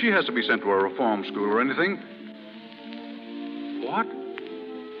 And if she has to be sent to a reform school or anything... What?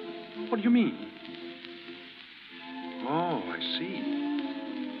 What do you mean? Oh, I see.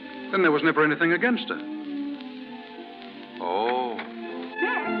 Then there was never anything against her. Oh.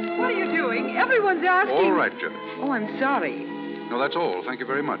 Mac, what are you doing? Everyone's asking. All right, Judge. Oh, I'm sorry. No, that's all. Thank you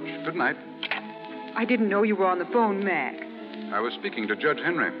very much. Good night. I didn't know you were on the phone, Mac. I was speaking to Judge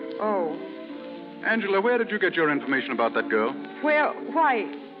Henry. Oh. Angela, where did you get your information about that girl? Well, why,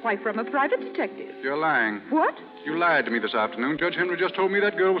 from a private detective. You're lying. What? You lied to me this afternoon. Judge Henry just told me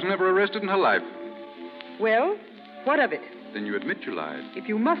that girl was never arrested in her life. Well, what of it? Then you admit you lied. If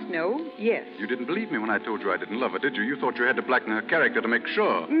you must know, yes. You didn't believe me when I told you I didn't love her, did you? You thought you had to blacken her character to make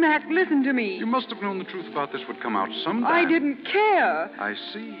sure. Mac, listen to me. You must have known the truth about this would come out sometime. I didn't care. I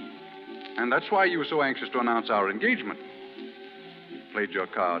see. And that's why you were so anxious to announce our engagement. You played your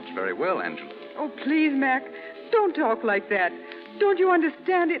cards very well, Angela. Oh, please, Mac, don't talk like that. Don't you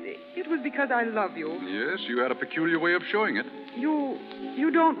understand it? It was because I love you. Yes, you had a peculiar way of showing it. You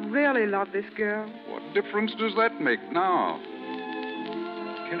don't really love this girl. What difference does that make now?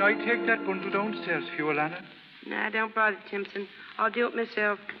 Can I take that bundle downstairs for you, Alana? Nah, don't bother, Timson. I'll do it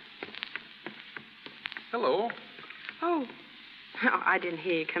myself. Hello. Oh, I didn't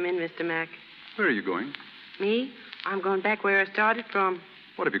hear you come in, Mr. Mac. Where are you going? Me? I'm going back where I started from.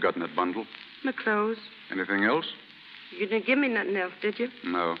 What have you got in that bundle? My clothes. Anything else? You didn't give me nothing else, did you?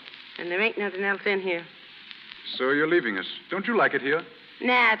 No. And there ain't nothing else in here. So you're leaving us. Don't you like it here?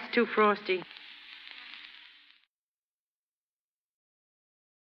 Nah, it's too frosty.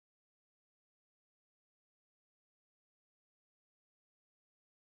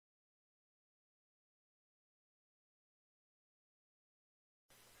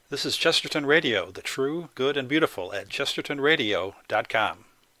 This is Chesterton Radio, the true, good, and beautiful at chestertonradio.com.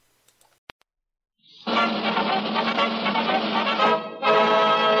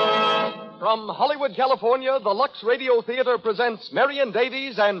 From Hollywood, California, the Lux Radio Theater presents Marion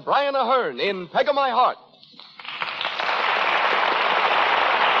Davies and Brian Ahern in Peg o' My Heart.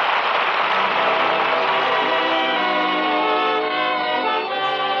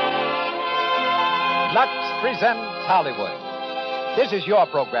 Lux presents Hollywood. This is your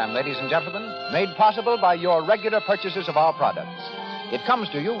program, ladies and gentlemen, made possible by your regular purchases of our products. It comes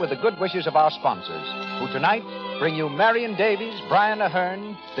to you with the good wishes of our sponsors, who tonight bring you Marion Davies, Brian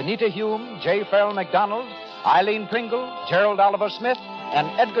Ahern, Benita Hume, J. Farrell McDonald, Eileen Pringle, Gerald Oliver Smith, and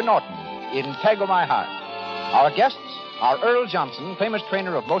Edgar Norton in Peg o' My Heart. Our guests are Earl Johnson, famous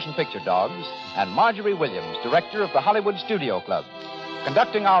trainer of motion picture dogs, and Marjorie Williams, director of the Hollywood Studio Club.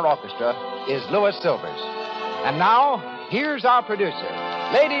 Conducting our orchestra is Louis Silvers. And now, here's our producer.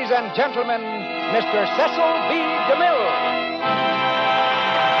 Ladies and gentlemen, Mr. Cecil B. DeMille.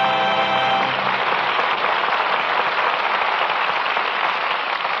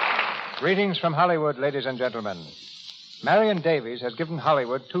 Greetings from Hollywood, ladies and gentlemen. Marion Davies has given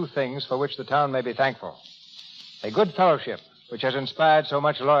Hollywood two things for which the town may be thankful. A good fellowship, which has inspired so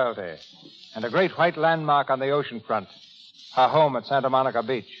much loyalty, and a great white landmark on the ocean front, her home at Santa Monica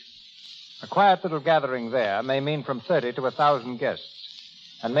Beach. A quiet little gathering there may mean from 30 to 1,000 guests,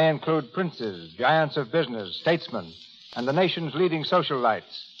 and may include princes, giants of business, statesmen, and the nation's leading social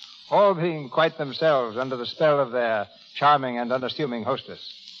lights, all being quite themselves under the spell of their charming and unassuming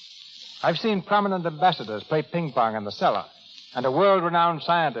hostess. I've seen prominent ambassadors play ping pong in the cellar, and a world-renowned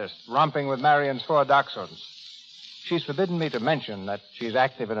scientist romping with Marion's 4 dachshunds. She's forbidden me to mention that she's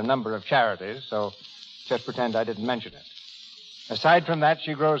active in a number of charities, so just pretend I didn't mention it. Aside from that,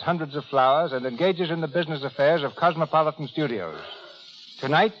 she grows hundreds of flowers and engages in the business affairs of Cosmopolitan Studios.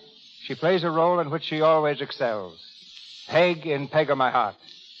 Tonight, she plays a role in which she always excels. Peg in Peg o' My Heart.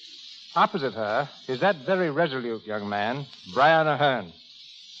 Opposite her is that very resolute young man, Brian Ahern.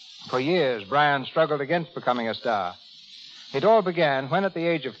 For years, Brian struggled against becoming a star. It all began when, at the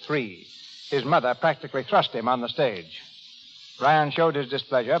age of 3, his mother practically thrust him on the stage. Brian showed his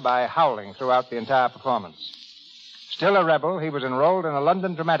displeasure by howling throughout the entire performance. Still a rebel, he was enrolled in a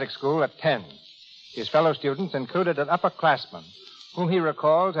London dramatic school at 10. His fellow students included an upperclassman, whom he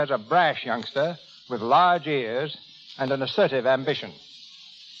recalls as a brash youngster with large ears and an assertive ambition.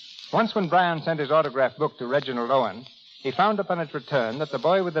 Once when Brian sent his autograph book to Reginald Owen, he found upon its return that the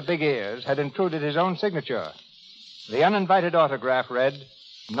boy with the big ears had intruded his own signature. The uninvited autograph read,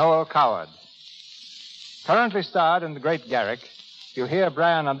 Noel Coward. Currently starred in The Great Garrick, you hear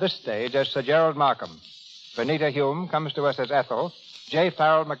Brian on this stage as Sir Gerald Markham. Benita Hume comes to us as Ethel, J.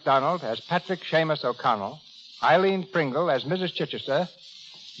 Farrell McDonald as Patrick Seamus O'Connell, Eileen Pringle as Mrs. Chichester,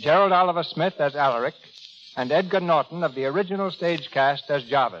 Gerald Oliver Smith as Alaric, and Edgar Norton of the original stage cast as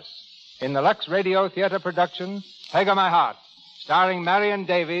Jarvis. In the Lux Radio Theater production, Peg o' My Heart, starring Marion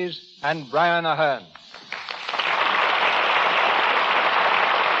Davies and Brian Ahern.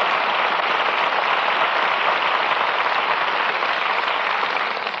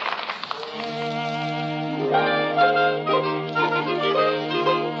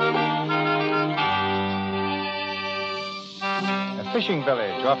 A fishing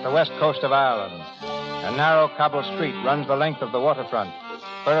village off the west coast of Ireland. A narrow cobble street runs the length of the waterfront,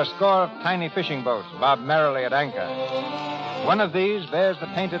 where a score of tiny fishing boats bob merrily at anchor. One of these bears the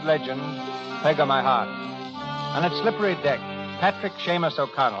painted legend, Peg o' My Heart. On its slippery deck, Patrick Seamus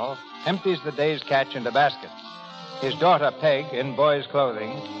O'Connell empties the day's catch into baskets. His daughter, Peg, in boy's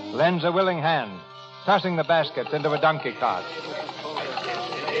clothing, lends a willing hand, tossing the baskets into a donkey cart.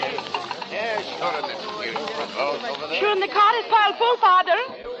 Sure, and the cart is piled full, Father.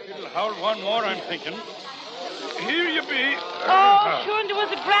 It'll hold one more, I'm thinking. Here you be. Oh, sure, and it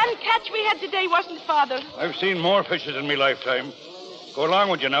was a grand catch we had today, wasn't it, Father? I've seen more fishes in my lifetime. Go along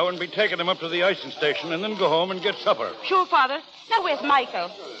with you now and be taking them up to the icing station and then go home and get supper. Sure, Father. Now, where's Michael?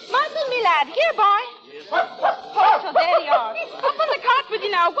 Michael, me lad. Here, boy. Oh, so there you are. Up on the cart with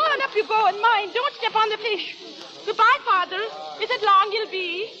you now. Go on up you go, and mind, don't step on the fish. Goodbye, Father. Is it long you'll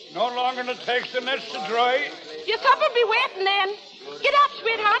be? No longer than it takes the nets to dry. Your supper be waiting then. Get up,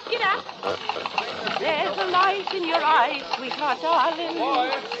 sweetheart, get up. There's a light in your eyes, sweetheart, darling. Boy,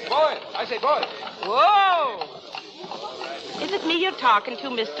 I say, boy. Whoa. Is it me you're talking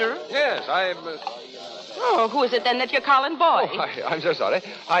to, mister? Yes, I'm... Oh, who is it then that you're calling boy? Oh, I'm so sorry.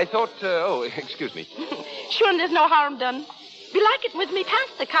 I thought, excuse me. Sure, and there's no harm done. Be like it with me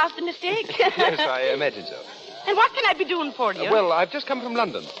pants that caused the mistake. Yes, I imagine so. And what can I be doing for you? Well, I've just come from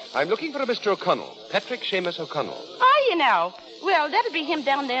London. I'm looking for a Mr. O'Connell, Patrick Seamus O'Connell. Oh, you now. Well, that'll be him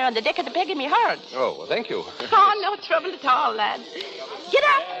down there on the deck of the Peg in Me Heart. Oh, well, thank you. Oh, no trouble at all, lad. Get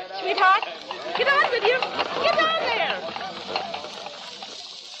up, sweetheart. Get on with you. Get on there.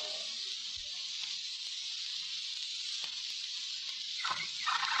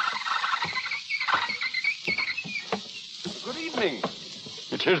 Good evening.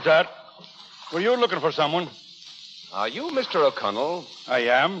 It is that. Were you looking for someone? Are you Mr. O'Connell? I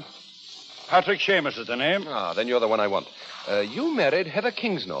am. Patrick Seamus is the name. Ah, then you're the one I want. You married Heather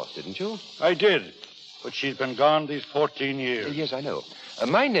Kingsnorth, didn't you? I did. But she's been gone these 14 years. Yes, I know.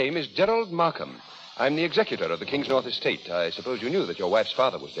 My name is Gerald Markham. I'm the executor of the Kingsnorth estate. I suppose you knew that your wife's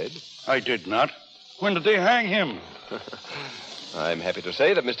father was dead. I did not. When did they hang him? I'm happy to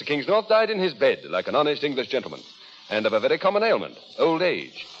say that Mr. Kingsnorth died in his bed, like an honest English gentleman, and of a very common ailment, old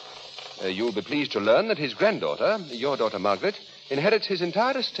age. You'll be pleased to learn that his granddaughter, your daughter Margaret, inherits his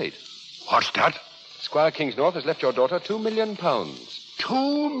entire estate. What's that? Squire Kingsnorth has left your daughter £2 million.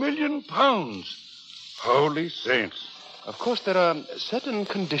 £2 million? Holy saints. Of course, there are certain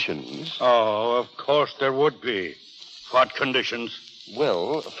conditions. Oh, of course there would be. What conditions?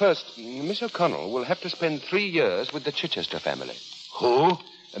 Well, first, Miss O'Connell will have to spend 3 years with the Chichester family. Who?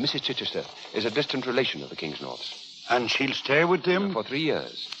 Mrs. Chichester is a distant relation of the Kingsnorths. And she'll stay with them? For 3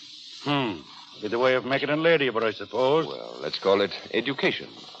 years. Be the way of making a lady of her, I suppose. Well, let's call it education.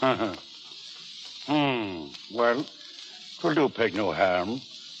 Well, 'twill do Peg no harm.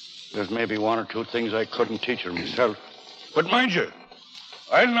 There's maybe one or two things I couldn't teach her myself. But mind you,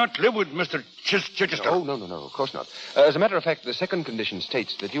 I'll not live with Mr. Chichester. Oh, no, of course not. As a matter of fact, the second condition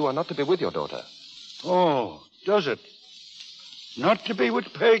states that you are not to be with your daughter. Oh, does it? Not to be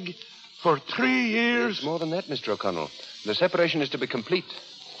with Peg for 3 years? It's more than that, Mr. O'Connell. The separation is to be complete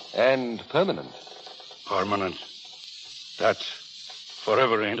and permanent. Permanent? That's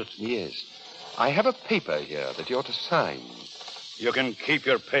forever, ain't it? Yes. I have a paper here that you're to sign. You can keep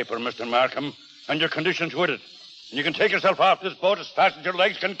your paper, Mr. Markham, and your conditions with it. And you can take yourself off this boat as fast as your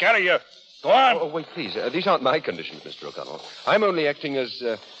legs can carry you. Go on. Oh, wait, please. These aren't my conditions, Mr. O'Connell. I'm only acting as,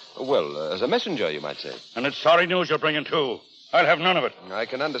 as a messenger, you might say. And it's sorry news you're bringing, too. I'll have none of it. I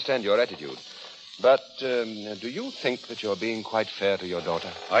can understand your attitude. But do you think that you're being quite fair to your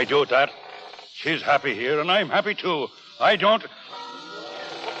daughter? I do that. She's happy here, and I'm happy, too. I don't...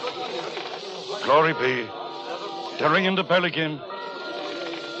 Glory be. They're ringing the bell again.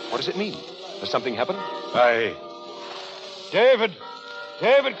 What does it mean? Has something happened? Aye. David!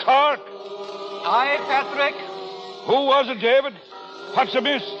 David Cork! Aye, Patrick? Who was it, David? What's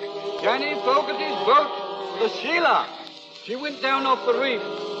amiss? Johnny Fogarty's boat, the Sheila. She went down off the reef.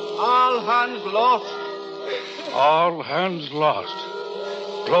 All hands lost. All hands lost.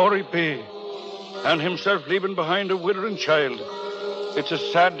 Glory be. And himself leaving behind a widow and child. It's a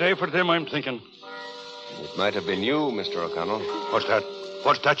sad day for them, I'm thinking. It might have been you, Mr. O'Connell. What's that?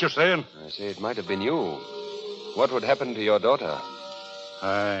 What's that you're saying? I say it might have been you. What would happen to your daughter?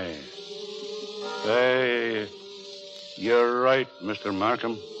 Aye. You're right, Mr.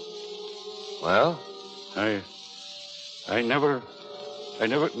 Markham. Well? I never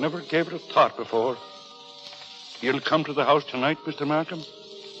gave it a thought before. You'll come to the house tonight, Mr. Markham?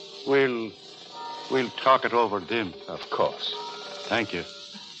 We'll talk it over then. Of course. Thank you.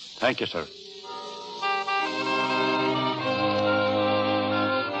 Thank you, sir.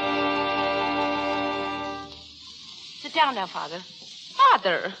 Sit down now, Father.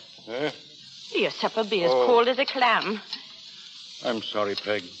 Father! Your supper'll be as cold as a clam. I'm sorry,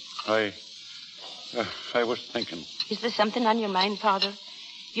 Peg. I was thinking. Is there something on your mind, Father?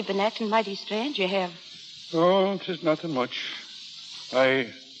 You've been acting mighty strange, you have. Oh, 'tis nothing much.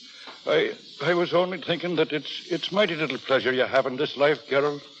 I was only thinking that it's mighty little pleasure you have in this life,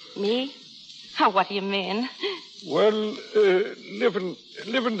 Gerald. Me? Oh, what do you mean? Well,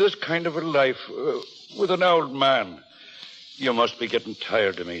 living this kind of a life with an old man. You must be getting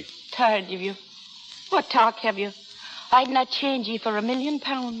tired of me. Tired of you? What talk have you? I'd not change ye for £1 million.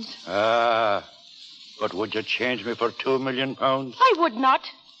 Ah, but would you change me for £2 million? I would not.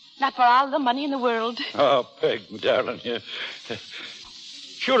 Not for all the money in the world. Oh, Peg, darling, you...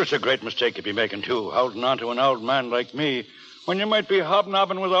 Sure, it's a great mistake you'd be making, too, holding on to an old man like me when you might be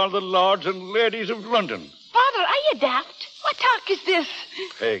hobnobbing with all the lords and ladies of London. Father, are you daft? What talk is this?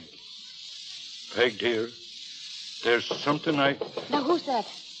 Peg, dear, there's something Now, who's that?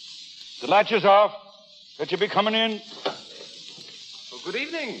 The latch is off. Let you be coming in. Well, good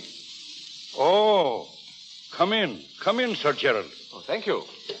evening. Oh, come in, Sir Gerald. Oh, thank you.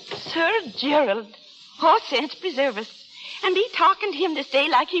 Sir Gerald. Oh, saints preserve us. And me talking to him this day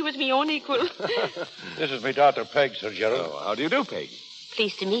like he was me own equal. This is my daughter, Peg, Sir Gerald. Oh, how do you do, Peg?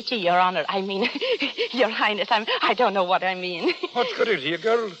 Pleased to meet you, Your Honor. I mean, Your Highness, I don't know what I mean. What's good is here,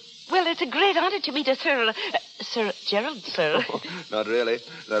 girl? Well, it's a great honor to meet a Sir Gerald, sir. Oh, not really.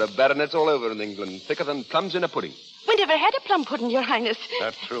 There are baronets all over in England, thicker than plums in a pudding. We never had a plum pudding, Your Highness.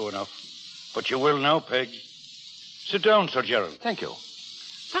 That's true enough. But you will now, Peg. Sit down, Sir Gerald. Thank you.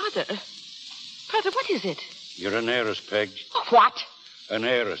 Father, what is it? You're an heiress, Peg. What? An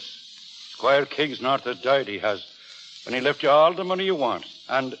heiress. Squire Kingsnorth has died, he has. And he left you all the money you want.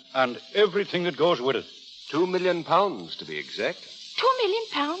 And everything that goes with it. £2 million, to be exact. £2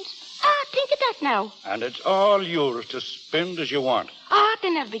 million? Think of that now. And it's all yours to spend as you want.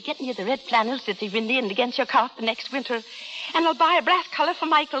 Then I'll be getting you the red flannels that they've been leaning against your cough the next winter. And I'll buy a brass collar for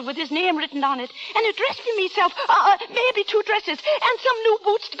Michael with his name written on it. And a dress for myself. Maybe 2 dresses. And some new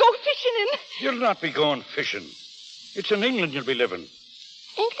boots to go fishing in. You'll not be going fishing. It's in England you'll be living.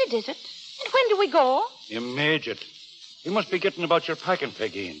 England, is it? And when do we go? Immediate. You must be getting about your packing,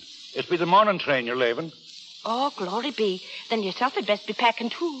 Pegeen. It's be the morning train you're leaving. Oh, glory be. Then yourself had best be packing,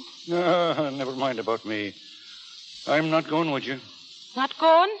 too. Never mind about me. I'm not going with you. Not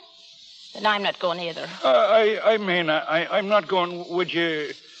going? Then I'm not going either. I'm not going with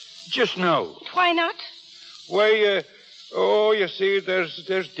you just now. Why not? Why, you see, there's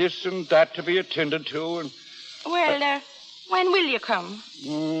this and that to be attended to, and... Well, when will you come?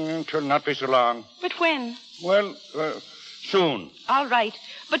 It'll not be so long. But when? Well, soon. All right.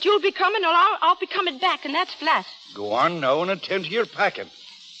 But you'll be coming, or I'll be coming back, and that's flat. Go on now and attend to your packing.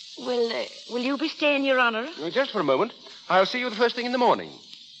 Will you be staying, Your Honor? Just for a moment. I'll see you the first thing in the morning.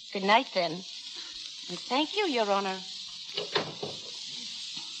 Good night, then. And thank you, Your Honor.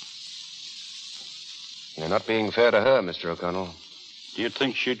 You're not being fair to her, Mr. O'Connell. Do you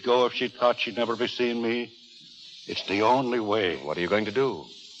think she'd go if she thought she'd never be seeing me? It's the only way. What are you going to do?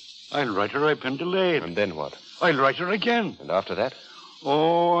 I'll write her I've been delayed. And then what? I'll write her again. And after that?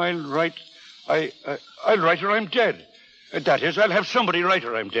 Oh, I'll write her I'm dead. That is, I'll have somebody write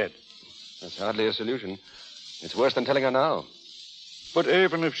her I'm dead. That's hardly a solution. It's worse than telling her now. But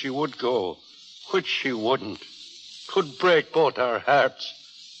even if she would go, which she wouldn't, could break both our hearts.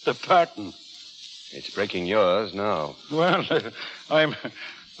 The parting. It's breaking yours now. Well, I'm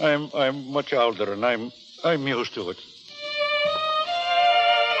much older, and I'm used to it.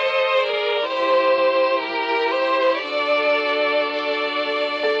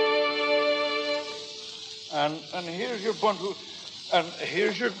 And here's your bundle, and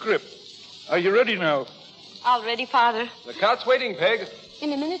here's your grip. Are you ready now? All ready, Father. The cart's waiting, Peg.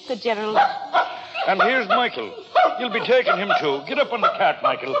 In a minute, Sir Gerald. And here's Michael. You'll be taking him, too. Get up on the cart,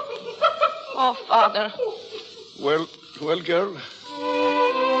 Michael. Oh, Father. Well, girl.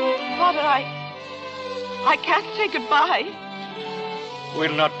 Father, I can't say goodbye.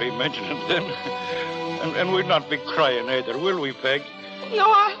 We'll not be mentioning it then. And we'll not be crying either, will we, Peg? No,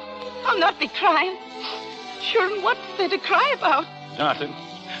 I'll not be crying. Sure, and what's there to cry about? Nothing.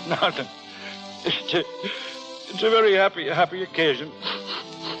 It's a very happy occasion.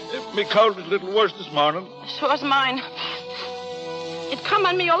 My cold was a little worse this morning. So was mine. It come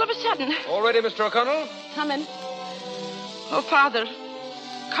on me all of a sudden. All ready, Mr. O'Connell? Coming. Oh, Father,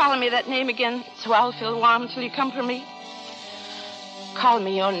 call me that name again, so I'll feel warm till you come for me. Call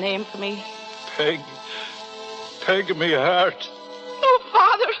me your name for me. Peg of me heart. Oh,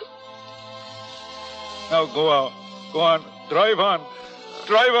 Father. Now, go on. Drive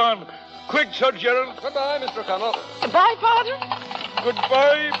on. Quick, Sir Gerald. Goodbye, Mr. O'Connell. Goodbye, Father.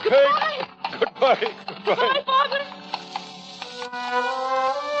 Goodbye, Peg. Goodbye. Goodbye, Father.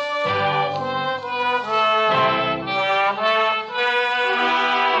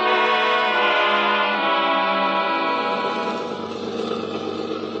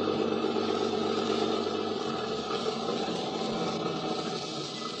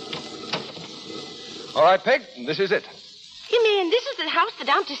 All right, Peg, this is it. You mean this is the house that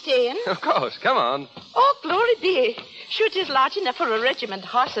I'm to stay in? Of course, come on. Oh, glory be. Sure, it is large enough for a regiment,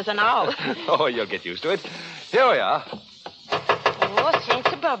 horses and all. Oh, you'll get used to it. Here we are. Oh,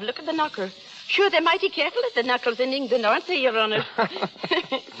 saints above, look at the knocker. Sure, they're mighty careful at the knuckles in England, aren't they, Your Honor?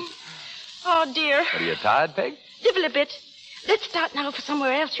 Oh, dear. Are you tired, Peg? Divil a bit. Let's start now for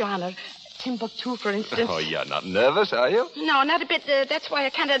somewhere else, Your Honor. Timbuktu, for instance. Oh, you're not nervous, are you? No, not a bit. That's why I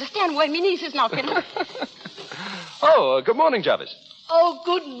can't understand why my niece is knocking. Oh, good morning, Jarvis. Oh,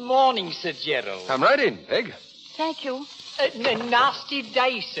 good morning, Sir Gerald. Come right in, Peg. Thank you. Nasty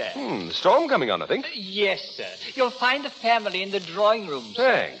day, sir. Storm coming on, I think. Yes, sir. You'll find the family in the drawing room, sir.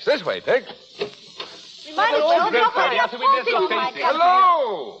 Thanks. This way, Peg.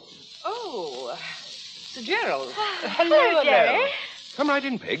 Hello. Oh, Sir Gerald. Hello, Jerry. Come right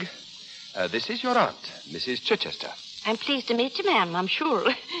in, Peg. This is your aunt, Mrs. Chichester. I'm pleased to meet you, ma'am, I'm sure.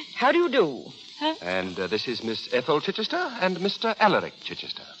 How do you do? Huh? And this is Miss Ethel Chichester and Mr. Alaric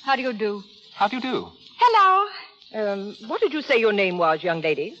Chichester. How do you do? How do you do? Hello. What did you say your name was, young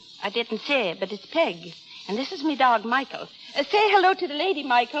lady? I didn't say, but it's Peg. And this is me dog, Michael. Say hello to the lady,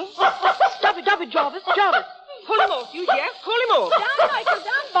 Michael. Stop it, Jarvis. Jarvis. Pull him off, you dear. Pull him off. Down, Michael,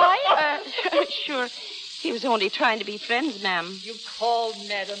 down, boy. Sure. He was only trying to be friends, ma'am. You called,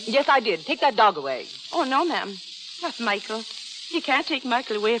 madam? Yes, I did. Take that dog away. Oh, no, ma'am. Not Michael. You can't take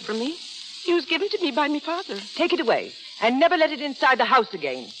Michael away from me. He was given to me by my father. Take it away. And never let it inside the house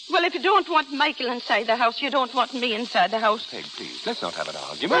again. Well, if you don't want Michael inside the house, you don't want me inside the house. Peg, please, let's not have an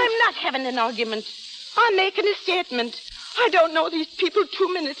argument. I'm not having an argument. I'm making a statement. I don't know these people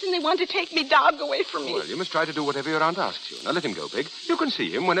 2 minutes, and they want to take me dog away from me. Well, you must try to do whatever your aunt asks you. Now, let him go, Peg. You can see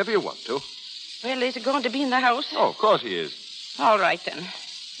him whenever you want to. Well, is he going to be in the house? Oh, of course he is. All right, then.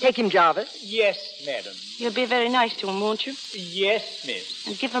 Take him, Jarvis. Yes, madam. You'll be very nice to him, won't you? Yes, miss.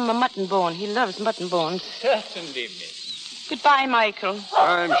 And give him a mutton bone. He loves mutton bones. Certainly, miss. Goodbye, Michael.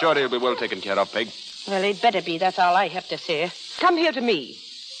 I'm sure he'll be well taken care of, Peg. Well, he'd better be. That's all I have to say. Come here to me.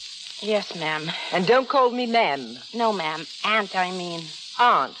 Yes, ma'am. And don't call me ma'am. No, ma'am. Aunt, I mean.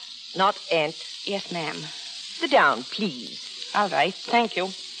 Aunt, not aunt. Yes, ma'am. Sit down, please. All right. Thank you.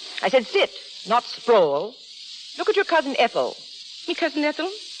 I said sit, not sprawl. Look at your cousin Ethel. Me cousin Ethel?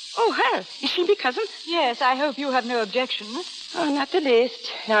 Oh, her. Is she me cousin? Yes, I hope you have no objections. Oh, not the least.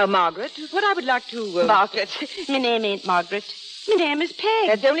 Now, Margaret, what I would like to... Margaret. My name ain't Margaret. My name is Peg.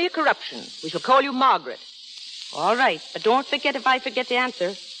 That's only a corruption. We shall call you Margaret. All right, but don't forget if I forget the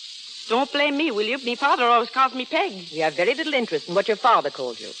answer. Don't blame me, will you? Me father always calls me Peg. We have very little interest in what your father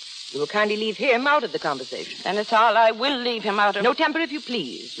calls you. You will kindly leave him out of the conversation. Then it's all I will leave him out of. No temper, if you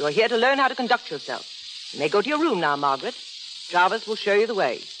please. You're here to learn how to conduct yourself. You may go to your room now, Margaret. Jarvis will show you the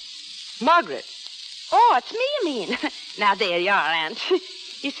way. Margaret. Oh, it's me, you mean? Now, there you are, Aunt.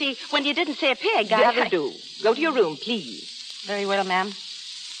 You see, when you didn't say Peg, That'll do. Go to your room, please. Very well, ma'am.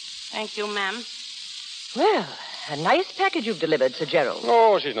 Thank you, ma'am. Well, a nice package you've delivered, Sir Gerald.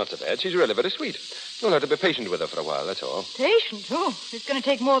 Oh, she's not so bad. She's really very sweet. You'll have to be patient with her for a while, that's all. Patient? Oh, it's going to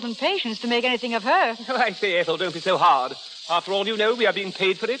take more than patience to make anything of her. Oh, I say, Ethel, don't be so hard. After all, you know, we are being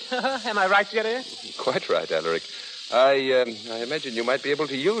paid for it. Am I right, Jerry? Quite right, Alaric. I imagine you might be able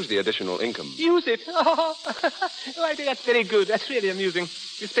to use the additional income. Use it? Oh, I think that's very good. That's really amusing,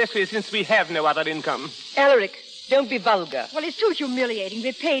 especially since we have no other income. Alaric, don't be vulgar. Well, it's too humiliating.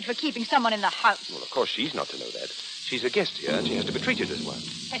 We're paid for keeping someone in the house. Well, of course, she's not to know that. She's a guest here, and she has to be treated as one.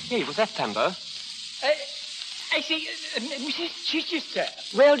 I say, was that thunder? I see, Mrs. Chichester.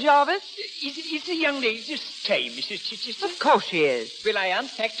 Well, Jarvis? Is the young lady to stay, Mrs. Chichester? Of course she is. Well, I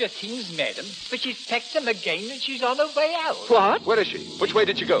unpacked her things, madam, but she's packed them again and she's on her way out. What? Where is she? Which way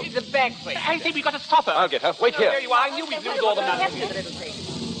did she go? The back way. I think we got to stop her. I'll get her. Wait here. There you are. I knew we'd lose all the money.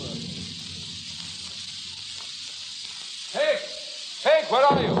 Peg, where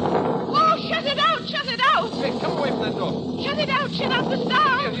are you? Oh, shut it out! Shut it out! Peg, come away from that door. Shut it out! Shut out the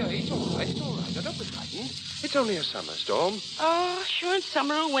storm! Here, it's all right. It's all right. Now, don't be frightened. It's only a summer storm. Oh, sure, in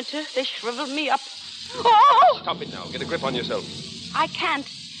summer or winter, they shrivel me up. Oh! Stop it now. Get a grip on yourself. I can't.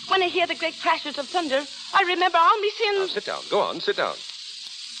 When I hear the great crashes of thunder, I remember all me sins. Now, sit down. Go on, sit down.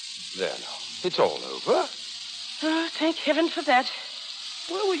 There now. It's all over. Oh, thank heaven for that.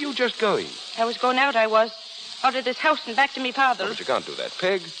 Where were you just going? I was going out, I was. Out of this house and back to me father. Oh, but you can't do that,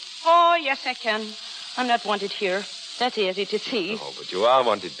 Peg. Oh, yes, I can. I'm not wanted here. That's easy to see. Oh, but you are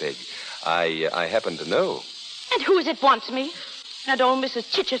wanted, Peg. I happen to know. And who is it wants me? Not old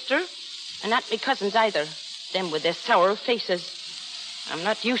Mrs. Chichester. And not me cousins either. Them with their sour faces. I'm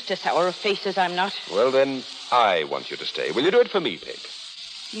not used to sour faces, I'm not. Well, then, I want you to stay. Will you do it for me, Peg?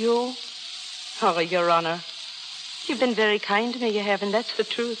 You? Oh, Your Honor. You've been very kind to me, you haven't. That's the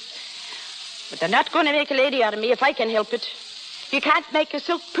truth. But they're not going to make a lady out of me if I can help it. You can't make a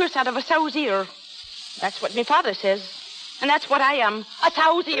silk purse out of a sow's ear. That's what my father says. And that's what I am, a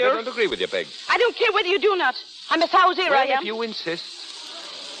sow's ear. I don't agree with you, Peg. I don't care whether you do not. I'm a sow's ear, Well, I am. if you insist.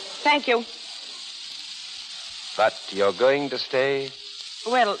 Thank you. But you're going to stay?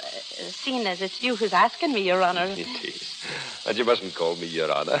 Well, seeing as it's you who's asking me, Your Honor. It is. And you mustn't call me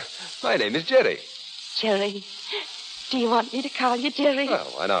Your Honor. My name is Jerry. Jerry. Do you want me to call you Jerry?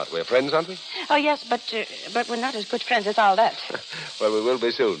 Well, why not? We're friends, aren't we? Oh, yes, but we're not as good friends as all that. Well, we will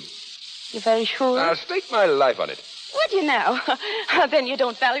be soon. You're very sure? I'll stake my life on it. Would you now? Then you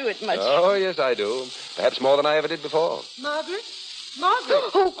don't value it much. Oh, yes, I do. Perhaps more than I ever did before. Margaret?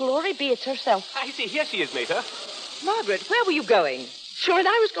 Margaret? Oh, glory be, it's herself. I see. Here she is, Mater. Margaret, where were you going? Sure, and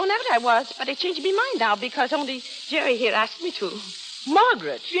I was going out, I was, but I changed my mind now because only Jerry here asked me to.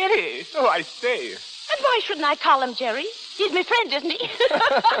 Margaret? Jerry. Oh, I say. And And why shouldn't I call him Jerry? He's my friend, isn't he?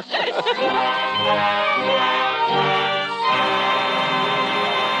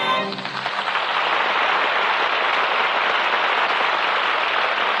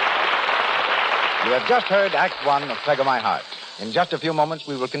 You have just heard Act One of Peg of My Heart. In just a few moments,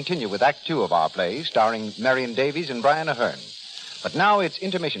 we will continue with Act Two of our play, starring Marion Davies and Brian Ahern. But now it's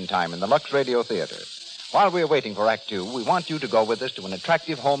intermission time in the Lux Radio Theater. While we're waiting for Act Two, we want you to go with us to an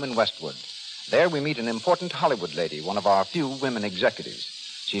attractive home in Westwood. There we meet an important Hollywood lady, one of our few women executives.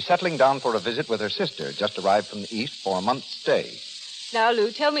 She's settling down for a visit with her sister, just arrived from the East for a month's stay. Now,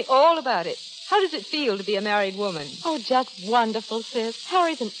 Lou, tell me all about it. How does it feel to be a married woman? Oh, just wonderful, sis.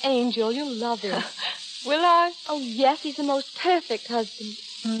 Harry's an angel. You'll love him. Will I? Oh, yes, he's the most perfect husband.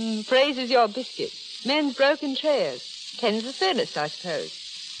 Praises your biscuit. Mends broken chairs. Tends the furnace, I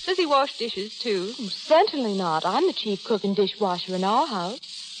suppose. Does he wash dishes, too? Oh, certainly not. I'm the chief cook and dishwasher in our house.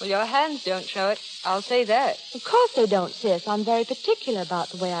 Well, your hands don't show it. I'll say that. Of course they don't, sis. I'm very particular about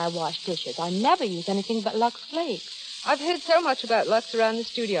the way I wash dishes. I never use anything but Lux Flakes. I've heard so much about Lux around the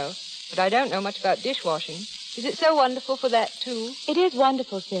studio, but I don't know much about dishwashing. Is it so wonderful for that, too? It is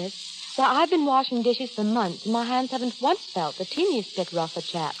wonderful, sis. Well, I've been washing dishes for months, and my hands haven't once felt the teeniest bit rough or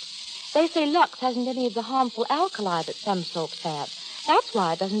chapped. They say Lux hasn't any of the harmful alkali that some soaps have. That's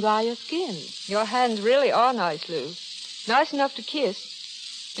why it doesn't dry your skin. Your hands really are nice, Lou. Nice enough to kiss.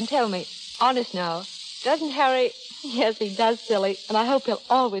 And tell me, honest now, doesn't Harry... Yes, he does, silly, and I hope he'll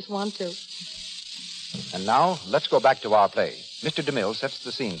always want to. And now, let's go back to our play. Mr. DeMille sets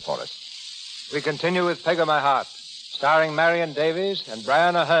the scene for us. We continue with Peg of My Heart, starring Marion Davies and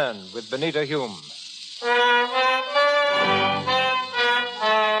Brian Ahern with Benita Hume.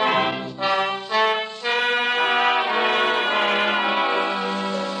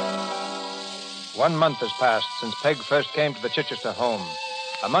 One month has passed since Peg first came to the Chichester home.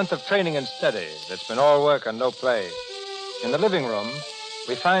 A month of training and study that's been all work and no play. In the living room,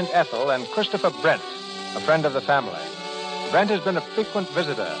 we find Ethel and Christopher Brent, a friend of the family. Brent has been a frequent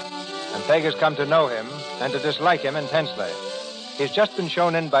visitor, and Peg has come to know him and to dislike him intensely. He's just been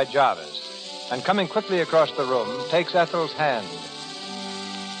shown in by Jarvis, and coming quickly across the room, takes Ethel's hand.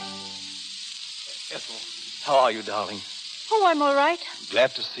 Ethel, how are you, darling? Oh, I'm all right.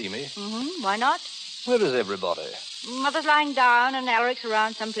 Glad to see me. Mm-hmm. Why not? Where is everybody? Mother's lying down and Alaric's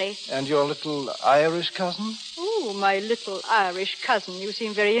around someplace. And your little Irish cousin? Oh, my little Irish cousin. You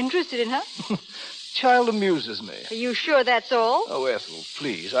seem very interested in her. Child amuses me. Are you sure that's all? Oh, Ethel,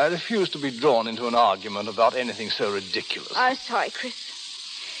 please. I refuse to be drawn into an argument about anything so ridiculous. I'm sorry, Chris.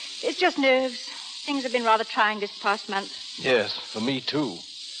 It's just nerves. Things have been rather trying this past month. Yes, for me, too.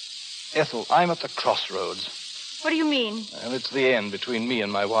 Ethel, I'm at the crossroads. What do you mean? Well, it's the end between me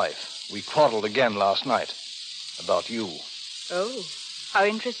and my wife. We quarreled again last night. About you. Oh, how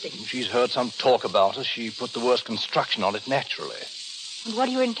interesting. She's heard some talk about us. She put the worst construction on it naturally. And what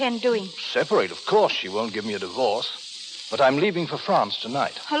do you intend doing? Separate, of course. She won't give me a divorce. But I'm leaving for France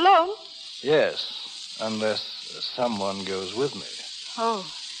tonight. Alone? Yes, unless someone goes with me. Oh,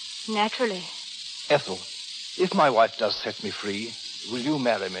 naturally. Ethel, if my wife does set me free, will you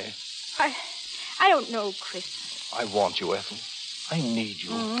marry me? I don't know, Chris. I want you, Ethel. I need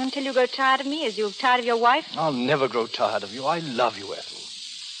you. Until you grow tired of me, as you've tired of your wife? I'll never grow tired of you. I love you, Ethel.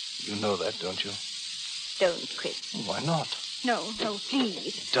 You know that, don't you? Don't, Chris. Why not? No,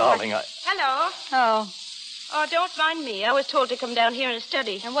 please. Darling, Hello. Oh. Oh, don't mind me. I was told to come down here and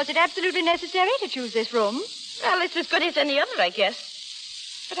study. And was it absolutely necessary to choose this room? Well, it's as good as any other, I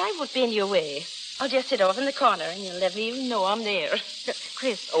guess. But I won't be in your way. I'll just sit off in the corner, and you'll never even know I'm there.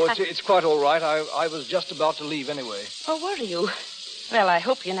 Chris. Oh, it's quite all right. I was just about to leave anyway. Oh, were you? Well, I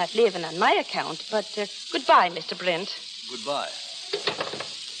hope you're not leaving on my account, but goodbye, Mr. Brent. Goodbye.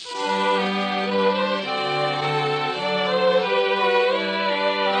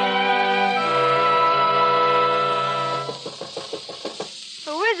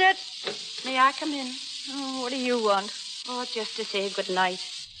 Who is it? May I come in? Oh, what do you want? Oh, just to say good night.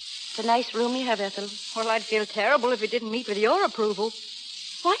 It's a nice room you have, Ethel. Well, I'd feel terrible if it didn't meet with your approval.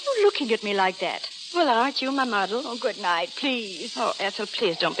 Why are you looking at me like that? Well, aren't you my model? Oh, good night, please. Oh, Ethel,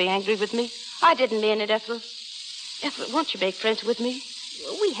 please don't be angry with me. I didn't mean it, Ethel. Ethel, won't you make friends with me?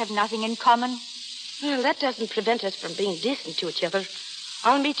 We have nothing in common. Well, that doesn't prevent us from being decent to each other.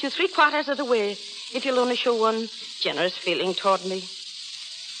 I'll meet you 3/4 of the way if you'll only show one generous feeling toward me.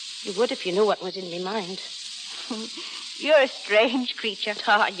 You would if you knew what was in my mind. You're a strange creature.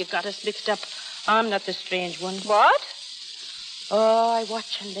 Ah, you got us mixed up. I'm not the strange one. What? Oh, I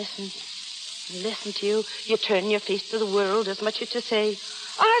watch and listen. And listen to you. You turn your face to the world as much as to say,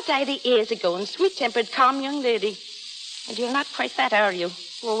 aren't I the easygoing, sweet-tempered, calm young lady? And you're not quite that, are you?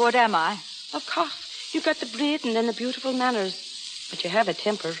 Well, what am I? Of course. You got the breeding and the beautiful manners. But you have a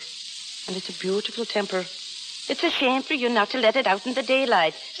temper. And it's a beautiful temper. It's a shame for you not to let it out in the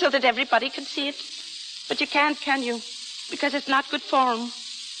daylight so that everybody can see it. But you can't, can you? Because it's not good form.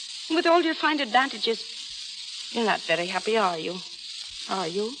 And with all your fine advantages, you're not very happy, are you? Are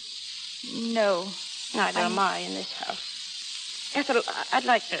you? No. Neither am I in this house. Ethel, I'd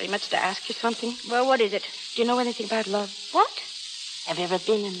like very much to ask you something. Well, what is it? Do you know anything about love? What? Have you ever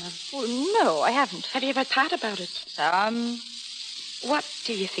been in love? Well, no, I haven't. Have you ever thought about it? What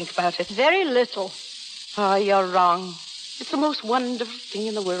do you think about it? Very little. Oh, you're wrong. It's the most wonderful thing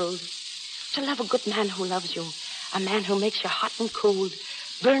in the world. To love a good man who loves you. A man who makes you hot and cold,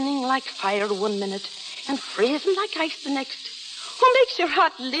 burning like fire 1 minute and freezing like ice the next. Who makes your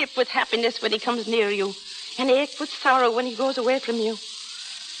heart leap with happiness when he comes near you and ache with sorrow when he goes away from you.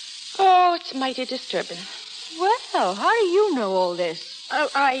 Oh, it's mighty disturbing. Well, how do you know all this?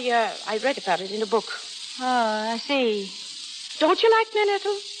 I read about it in a book. Oh, I see. Don't you like men,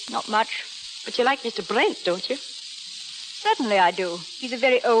 Ethel? Not much. But you like Mr. Brent, don't you? Certainly I do. He's a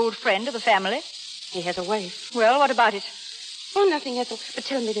very old friend of the family. He has a wife. Well, what about it? Oh, nothing, Ethel. But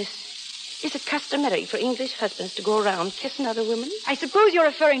tell me this. Is it customary for English husbands to go around kissing other women? I suppose you're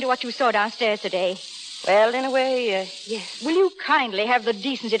referring to what you saw downstairs today. Well, in a way, yes. Will you kindly have the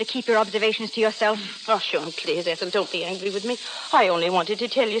decency to keep your observations to yourself? Oh, sure, please, Ethel, don't be angry with me. I only wanted to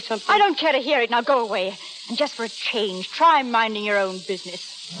tell you something. I don't care to hear it. Now go away. And just for a change, try minding your own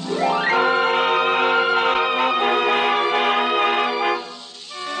business.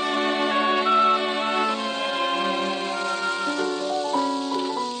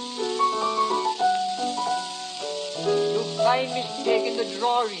 Fine mistake in the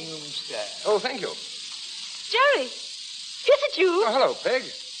drawing room, sir. Oh, thank you. Jerry, is it you? Oh, hello, Peg.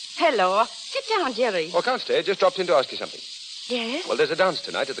 Hello. Sit down, Jerry. Oh, can't stay. Just dropped in to ask you something. Yes? Well, there's a dance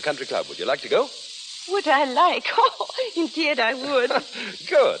tonight at the country club. Would you like to go? Would I like? Oh, indeed I would.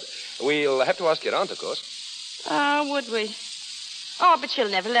 Good. We'll have to ask your aunt, of course. Would we? Oh, but she'll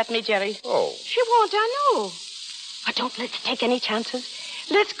never let me, Jerry. Oh. She won't, I know. Oh, don't let's take any chances.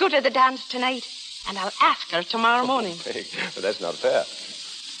 Let's go to the dance tonight, and I'll ask her tomorrow morning. Peg, but that's not fair.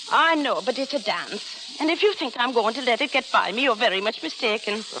 I know, but it's a dance. And if you think I'm going to let it get by me, you're very much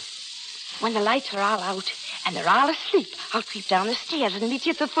mistaken. When the lights are all out and they're all asleep, I'll creep down the stairs and meet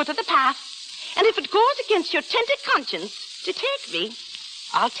you at the foot of the path. And if it goes against your tender conscience to take me,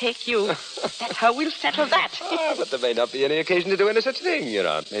 I'll take you. That's how we'll settle that. But there may not be any occasion to do any such thing. Your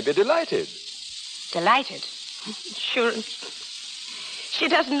aunt may be delighted. Delighted? Sure. She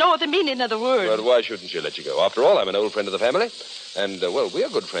doesn't know the meaning of the word. But why shouldn't she let you go? After all, I'm an old friend of the family. And, well, we're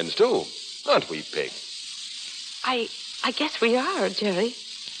good friends, too. Aren't we, Peg? I guess we are, Jerry.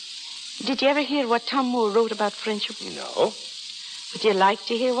 Did you ever hear what Tom Moore wrote about friendship? No. Would you like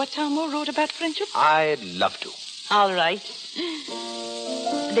to hear what Tom Moore wrote about friendship? I'd love to. All right.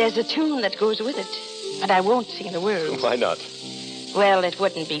 There's a tune that goes with it, but I won't sing the words. Why not? Well, it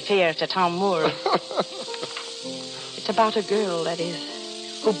wouldn't be fair to Tom Moore. It's about a girl, that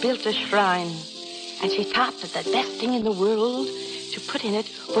is, who built a shrine, and she thought that the best thing in the world to put in it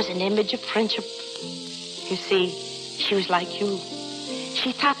was an image of friendship. You see, she was like you.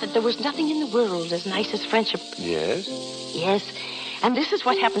 She thought that there was nothing in the world as nice as friendship. Yes? Yes, and this is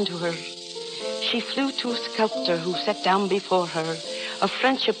what happened to her. She flew to a sculptor who sat down before her, a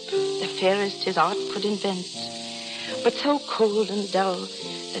friendship the fairest his art could invent, but so cold and dull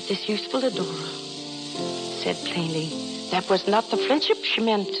that this useful adorer said plainly that was not the friendship she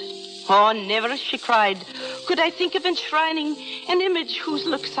meant. Oh, never, she cried, could I think of enshrining an image whose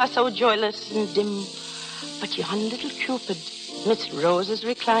looks are so joyless and dim. But yon little Cupid, midst roses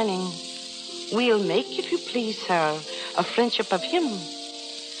reclining, we'll make, if you please, sir, a friendship of him.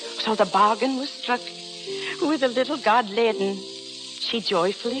 So the bargain was struck. With a little god laden, she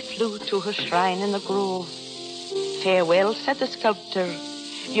joyfully flew to her shrine in the grove. Farewell, said the sculptor,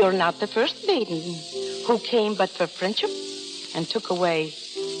 you're not the first maiden who came but for friendship and took away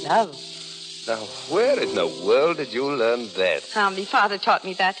love. Now, where in the world did you learn that? Me father taught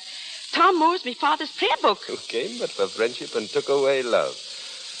me that. Tom Moore's me father's prayer book. Who came but for friendship and took away love.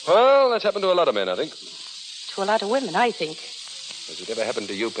 Well, that's happened to a lot of men, I think. To a lot of women, I think. Has it ever happened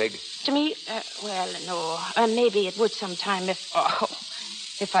to you, Peg? To me? Well, no. Maybe it would sometime if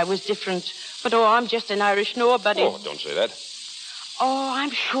I was different. But, I'm just an Irish nobody. Oh, don't say that. Oh,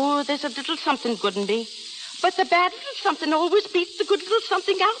 I'm sure there's a little something good in me. But the bad little something always beats the good little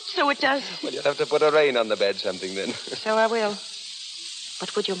something out, so it does. Well, you'll have to put a rein on the bad something, then. So I will.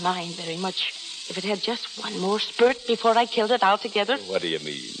 But would you mind very much if it had just one more spurt before I killed it altogether? What do you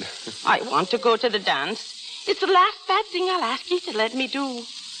mean? I want to go to the dance. It's the last bad thing I'll ask you to let me do.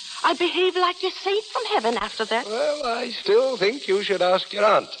 I'll behave like a saint from heaven after that. Well, I still think you should ask your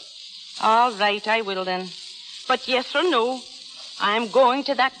aunt. All right, I will then. But yes or no, I'm going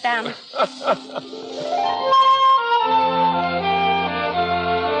to that dance.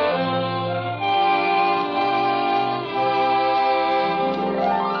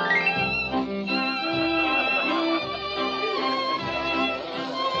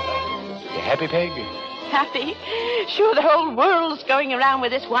 You happy, Peg? Happy? Sure, the whole world's going around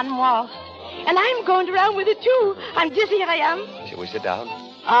with this one waltz. And I'm going around with it, too. I'm dizzy, I am. Shall we sit down?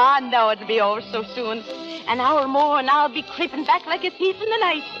 Ah, no, it'll be over so soon. An hour more, and I'll be creeping back like a thief in the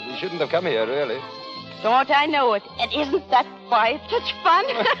night. We shouldn't have come here, really. Don't I know it? And isn't that quiet such fun?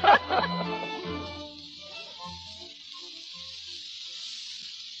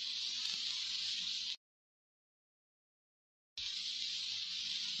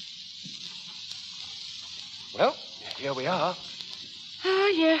 Well, here we are. Ah,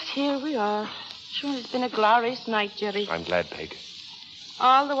 yes, here we are. Sure, it's been a glorious night, Jerry. I'm glad, Peg.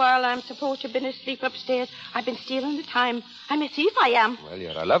 All the while I'm supposed to have been asleep upstairs, I've been stealing the time. I'm a thief, I am. Well,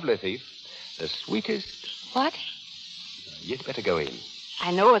 you're a lovely thief. The sweetest. What? You'd better go in.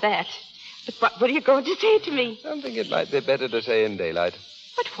 I know that. But what are you going to say to me? I think it might be better to say in daylight.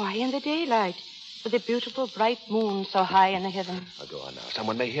 But why in the daylight? With the beautiful bright moon so high in the heaven. Now, go on now.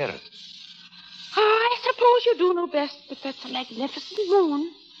 Someone may hear us. Oh, I suppose you do know best, but that's a magnificent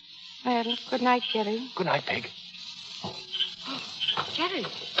moon. Well, good night, Jerry. Good night, Peg. Jerry.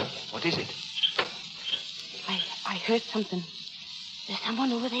 What is it? I heard something. There's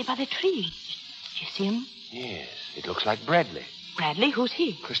someone over there by the tree. Do you see him? Yes, it looks like Bradley. Bradley? Who's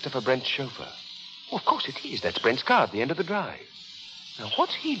he? Christopher Brent's chauffeur. Oh, of course it is. That's Brent's car at the end of the drive. Now,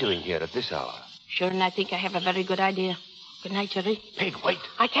 what's he doing here at this hour? Sure, and I think I have a very good idea. Good night, Jerry. Peg, wait.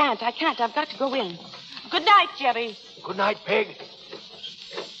 I can't. I've got to go in. Good night, Jerry. Good night, Peg.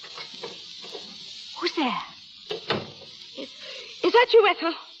 Who's there? Is that you,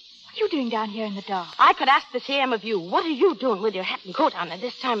 Ethel? What are you doing down here in the dark? I could ask the same of you. What are you doing with your hat and coat on at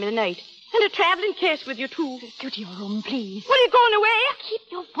this time of the night? And a traveling case with you, too. Go to your room, please. What, are you going away? Keep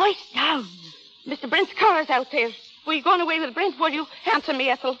your voice down. Mr. Brent's car is out there. Were you going away with Brent, were you? Answer me,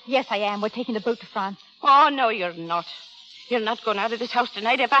 Ethel. Yes, I am. We're taking the boat to France. Oh, no, you're not. You're not going out of this house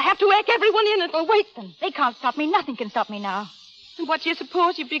tonight. If I have to wake everyone in it. Well, wait then. They can't stop me. Nothing can stop me now. And what do you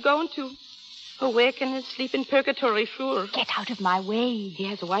suppose you'd be going to? Awaken and sleep in purgatory, sure. Get out of my way. He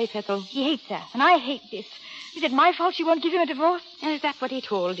has a wife, Ethel. He hates her, and I hate this. Is it my fault she won't give him a divorce? And is that what he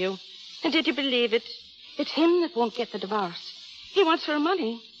told you? And did you believe it? It's him that won't get the divorce. He wants her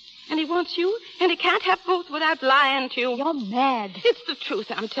money. And he wants you, and he can't have both without lying to you. You're mad. It's the truth,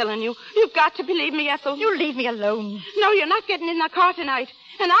 I'm telling you. You've got to believe me, Ethel. You leave me alone. No, you're not getting in the car tonight.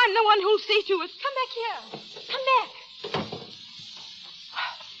 And I'm the one who'll see to it. Come back here. Come back.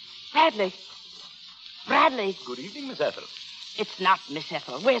 Bradley. Bradley. Good evening, Miss Ethel. It's not Miss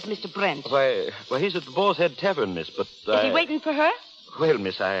Ethel. Where's Mr. Brent? Why, he's at the Boar's Head Tavern, miss, but... Is he waiting for her? Well,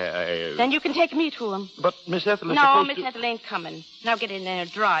 miss, I... Then you can take me to him. But Miss Ethel is No, supposed Miss to... Ethel ain't coming. Now get in there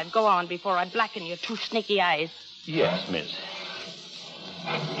and drive. Go on before I blacken your two snaky eyes. Yes, miss.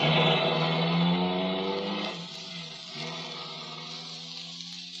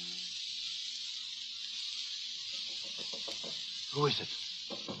 Who is it?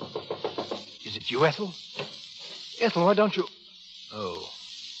 Is it you, Ethel? Ethel, why don't you... Oh.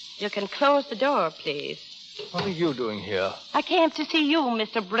 You can close the door, please. What are you doing here? I came to see you,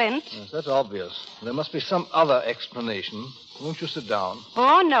 Mr. Brent. Yes, that's obvious. There must be some other explanation. Won't you sit down?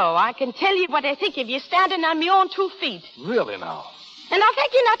 Oh, no. I can tell you what I think of you standing on my own 2 feet. Really, now? And I'll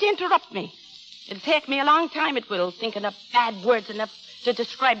thank you not to interrupt me. It'll take me a long time, it will, thinking of bad words enough to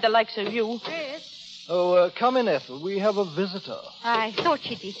describe the likes of you. Chris? Oh, come in, Ethel. We have a visitor. I thought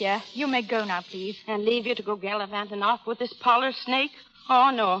she'd be here. You may go now, please. And leave you to go gallivanting off with this parlor snake?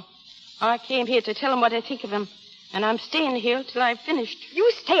 Oh, no. I came here to tell him what I think of him. And I'm staying here till I've finished. You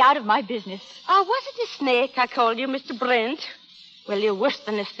stay out of my business. Oh, was it a snake I called you, Mr. Brent? Well, you're worse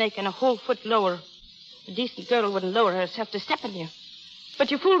than a snake and a whole foot lower. A decent girl wouldn't lower herself to step on you. But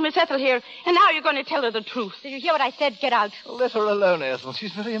you fooled Miss Ethel here, and now you're going to tell her the truth. Did you hear what I said? Get out. Oh, let her alone, Ethel.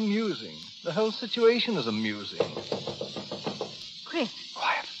 She's very amusing. The whole situation is amusing. Chris.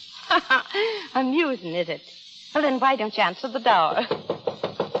 Quiet. Amusing, is it? Well, then why don't you answer the door?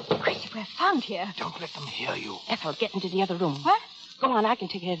 Chris, we're found here. Don't let them hear you. Ethel, get into the other room. What? Go on, I can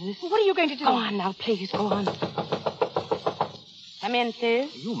take care of this. What are you going to do? Go on now, please, go on. Come in,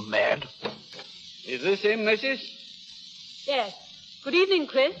 please. Are you mad? Is this him, missus? Yes. Good evening,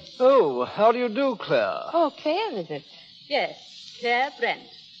 Chris. Oh, how do you do, Claire? Oh, Claire, is it? Yes, Claire Brent.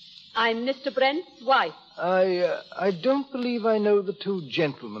 I'm Mr. Brent's wife. I don't believe I know the two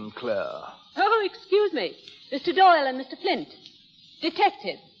gentlemen, Claire. Oh, excuse me. Mr. Doyle and Mr. Flint.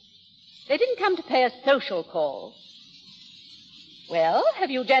 Detective. They didn't come to pay a social call. Well,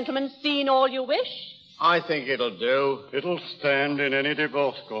 have you gentlemen seen all you wish? I think it'll do. It'll stand in any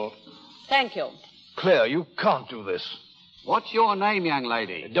divorce court. Thank you. Claire, you can't do this. What's your name, young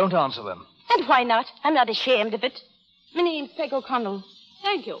lady? Don't answer them. And why not? I'm not ashamed of it. My name's Peg O'Connell.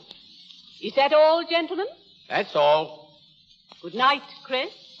 Thank you. Is that all, gentlemen? That's all. Good night,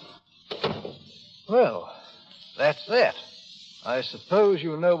 Chris. Well, that's that. I suppose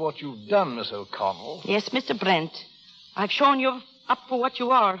you know what you've done, Miss O'Connell. Yes, Mr. Brent. I've shown you up for what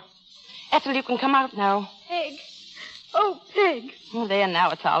you are. Ethel, you can come out now. Peg. Oh, Peg. Oh, there, now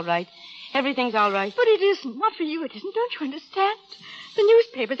it's all right. Everything's all right. But it isn't. Not for you, it isn't. Don't you understand? The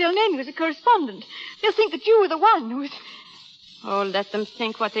newspapers, they'll name you as a correspondent. They'll think that you were the one who's... Oh, let them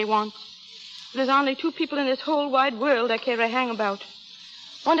think what they want. There's only two people in this whole wide world I care a hang about.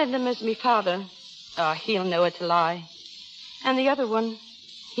 One of them is me father. Oh, he'll know it's a lie. And the other one,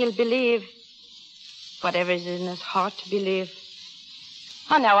 he'll believe whatever's in his heart to believe.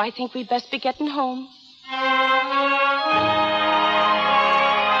 Oh, now I think we'd best be getting home.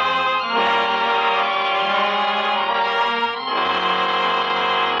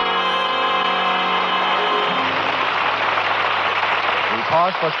 We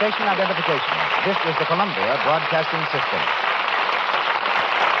pause for station identification. This is the Columbia Broadcasting System.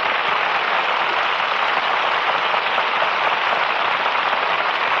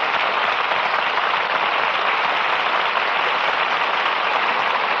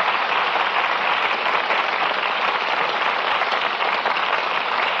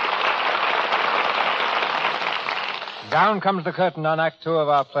 Down comes the curtain on Act Two of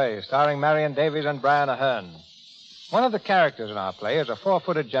our play, starring Marion Davies and Brian Ahern. One of the characters in our play is a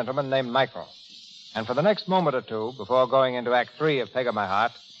four-footed gentleman named Michael. And for the next moment or two, before going into Act Three of Peg of My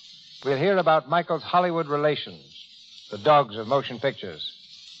Heart, we'll hear about Michael's Hollywood relations, the dogs of motion pictures.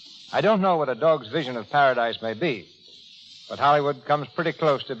 I don't know what a dog's vision of paradise may be, but Hollywood comes pretty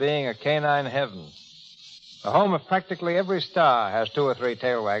close to being a canine heaven. The home of practically every star has two or three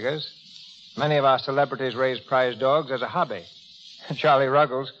tail waggers. Many of our celebrities raise prize dogs as a hobby. Charlie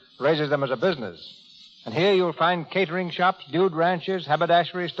Ruggles raises them as a business. And here you'll find catering shops, dude ranches,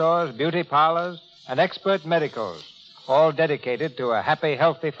 haberdashery stores, beauty parlors, and expert medicals, all dedicated to a happy,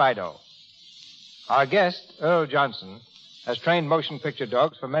 healthy Fido. Our guest, Earl Johnson, has trained motion picture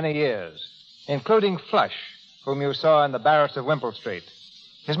dogs for many years, including Flush, whom you saw in the Barretts of Wimple Street.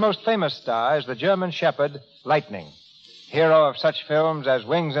 His most famous star is the German shepherd, Lightning, hero of such films as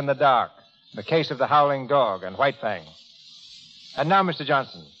Wings in the Dark, The Case of the Howling Dog, and White Fang. And now, Mr.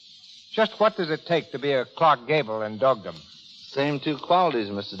 Johnson, just what does it take to be a Clark Gable in dogdom? Same two qualities,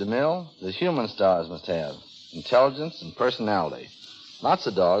 Mr. DeMille, that human stars must have. Intelligence and personality. Lots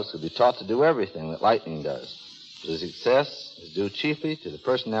of dogs could be taught to do everything that Lightning does. But his success is due chiefly to the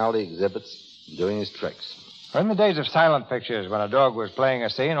personality he exhibits in doing his tricks. In the days of silent pictures, when a dog was playing a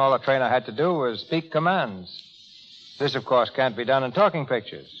scene, all a trainer had to do was speak commands. This, of course, can't be done in talking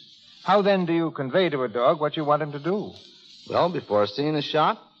pictures. How, then, do you convey to a dog what you want him to do? Well, before a scene is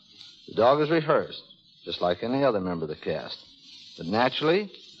shot, the dog is rehearsed, just like any other member of the cast. But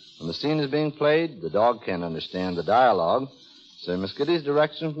naturally, when the scene is being played, the dog can't understand the dialogue, so he must get his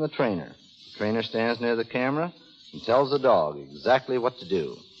direction from the trainer. The trainer stands near the camera and tells the dog exactly what to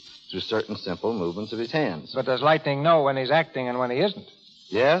do through certain simple movements of his hands. But does Lightning know when he's acting and when he isn't?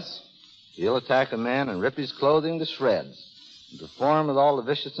 Yes. He'll attack a man and rip his clothing to shreds and perform with all the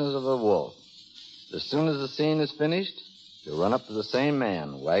viciousness of a wolf. As soon as the scene is finished, he'll run up to the same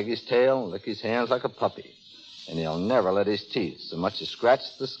man, wag his tail, and lick his hands like a puppy. And he'll never let his teeth so much as scratch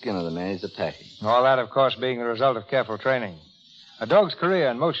the skin of the man he's attacking. All that, of course, being the result of careful training. A dog's career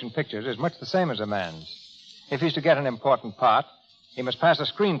in motion pictures is much the same as a man's. If he's to get an important part, he must pass a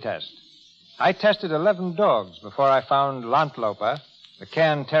screen test. I tested 11 dogs before I found Lantloper, the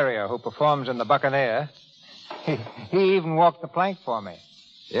Cairn Terrier who performs in The Buccaneer. He even walked the plank for me.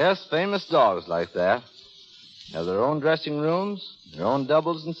 Yes, famous dogs like that have their own dressing rooms, their own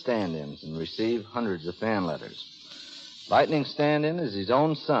doubles and stand-ins, and receive hundreds of fan letters. Lightning's stand-in is his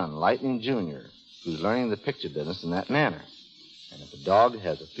own son, Lightning Jr., who's learning the picture business in that manner. And if a dog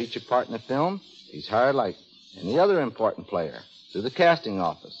has a feature part in a film, he's hired like any other important player through the casting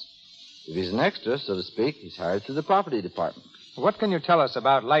office. If he's an extra, so to speak, he's hired through the property department. What can you tell us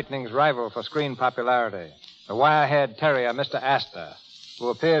about Lightning's rival for screen popularity, the wire-haired terrier, Mr. Astor, who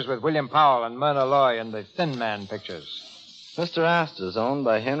appears with William Powell and Myrna Loy in the Thin Man pictures? Mr. Astor is owned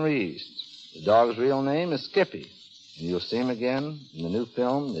by Henry East. The dog's real name is Skippy, and you'll see him again in the new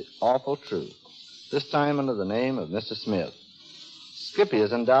film, The Awful Truth. this time under the name of Mr. Smith. Skippy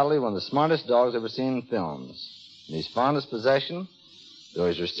is undoubtedly one of the smartest dogs ever seen in films. And his fondest possession, though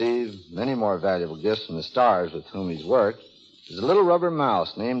he's received many more valuable gifts from the stars with whom he's worked, is a little rubber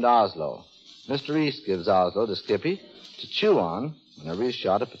mouse named Oslo. Mr. East gives Oslo to Skippy to chew on whenever he's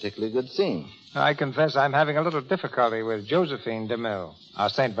shot a particularly good scene. I confess I'm having a little difficulty with Josephine DeMille, our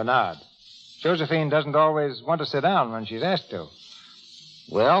St. Bernard. Josephine doesn't always want to sit down when she's asked to.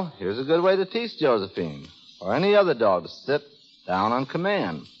 Well, here's a good way to teach Josephine, or any other dog, to sit down on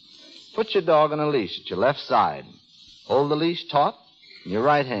command. Put your dog on a leash at your left side. Hold the leash taut in your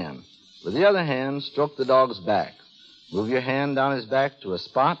right hand. With the other hand, stroke the dog's back. Move your hand down his back to a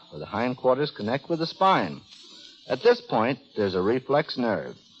spot where the hindquarters connect with the spine. At this point, there's a reflex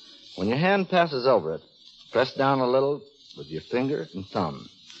nerve. When your hand passes over it, press down a little with your finger and thumb.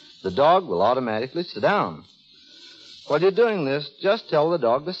 The dog will automatically sit down. While you're doing this, just tell the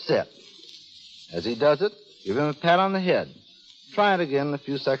dog to sit. As he does it, give him a pat on the head. Try it again a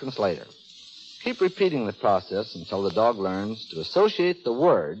few seconds later. Keep repeating the process until the dog learns to associate the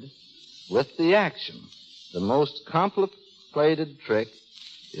word with the action. The most complicated trick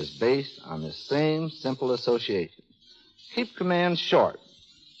is based on the same simple association. Keep commands short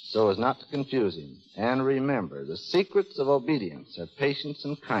so as not to confuse him. And remember, the secrets of obedience are patience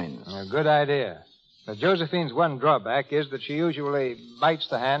and kindness. A good idea. But Josephine's one drawback is that she usually bites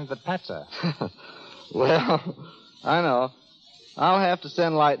the hand that pats her. Well, I know. I'll have to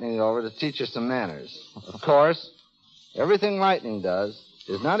send Lightning over to teach her some manners. Of course, everything Lightning does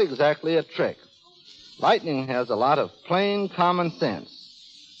is not exactly a trick. Lightning has a lot of plain common sense.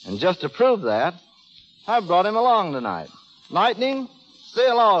 And just to prove that, I brought him along tonight. Lightning, say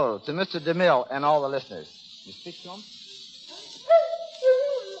hello to Mr. DeMille and all the listeners. You speak to him?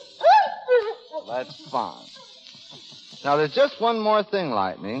 That's fine. Now, there's just one more thing,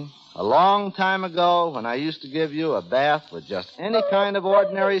 Lightning. A long time ago, when I used to give you a bath with just any kind of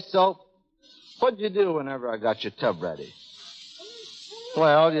ordinary soap, what'd you do whenever I got your tub ready?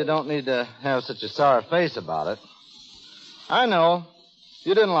 Well, you don't need to have such a sour face about it. I know.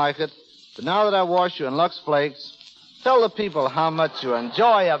 You didn't like it. But now that I wash you in Lux Flakes, tell the people how much you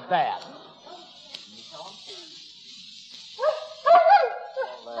enjoy a bath.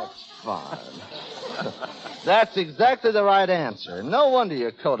 That's fine. That's exactly the right answer. No wonder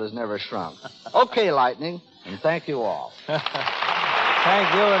your coat has never shrunk. Okay, Lightning, and thank you all.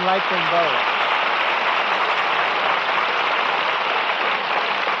 Thank you and Lightning both.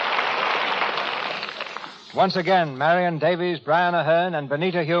 Once again, Marion Davies, Brian Ahern, and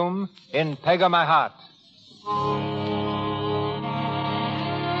Benita Hume in Peg O' My Heart.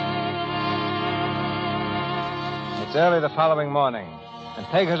 It's early the following morning, and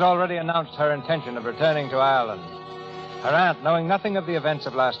Peg has already announced her intention of returning to Ireland. Her aunt, knowing nothing of the events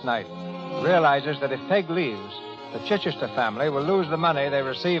of last night, realizes that if Peg leaves, the Chichester family will lose the money they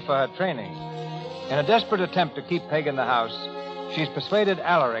receive for her training. In a desperate attempt to keep Peg in the house, she's persuaded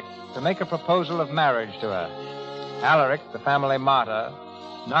Alaric to make a proposal of marriage to her. Alaric, the family martyr,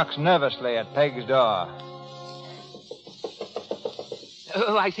 knocks nervously at Peg's door.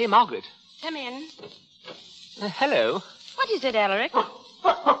 Oh, I say, Margaret. Come in. Hello. What is it, Alaric?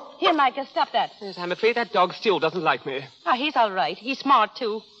 Here, Micah, stop that. Yes, I'm afraid that dog still doesn't like me. Oh, he's all right. He's smart,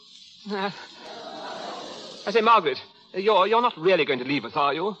 too. I say, Margaret, you're not really going to leave us,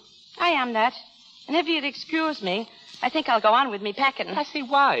 are you? I am that. And if you'd excuse me, I think I'll go on with me packing. I say,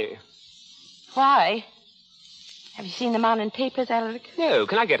 why? Why? Have you seen them on in papers, Alaric? No.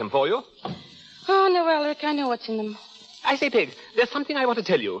 Can I get them for you? Oh, no, Alaric. I know what's in them. I say, Peg, there's something I want to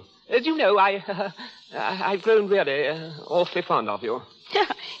tell you. Do you know, I've grown really awfully fond of you.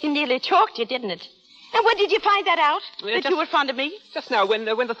 He nearly choked you, didn't it? And when did you find that out? That you were fond of me? Just now, when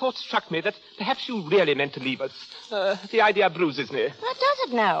the thought struck me that perhaps you really meant to leave us. The idea bruises me. What does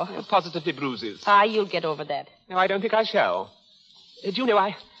it now? Positively bruises. Ah, you'll get over that. No, I don't think I shall. Do you know,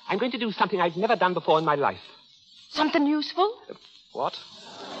 I'm going to do something I've never done before in my life. Something useful? What?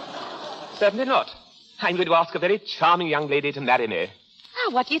 Certainly not. I'm going to ask a very charming young lady to marry me.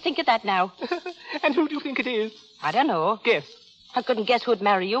 Ah, what do you think of that now? And who do you think it is? I don't know. Guess. I couldn't guess who'd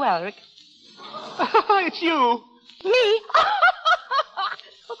marry you, Alaric. It's you. Me?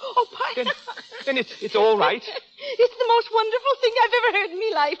 Oh, pardon. Then it's all right. It's the most wonderful thing I've ever heard in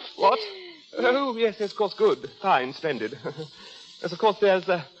my life. What? Oh, yes, of course, good. Fine, splendid. Yes, of course, there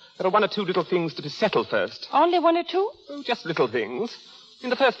are one or two little things to be settled first. Only one or two? Oh, just little things. In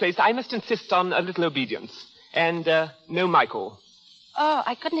the first place, I must insist on a little obedience. And no Michael. Oh,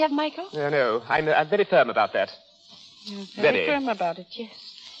 I couldn't have Michael? No, I'm very firm about that. You're very firm about it, yes.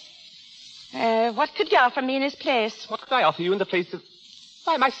 What could you offer me in his place? What could I offer you in the place of...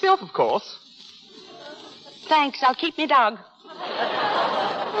 Why, myself, of course. Thanks, I'll keep me dog.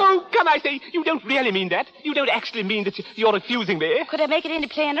 Oh, come, I say, you don't really mean that. You don't actually mean that you're refusing me. Could I make it any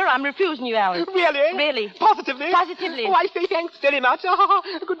plainer? I'm refusing you, Alice. Really? Really. Positively? Positively. Oh, I say thanks very much.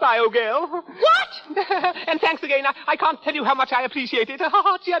 Goodbye, old girl. What? And thanks again. I can't tell you how much I appreciate it.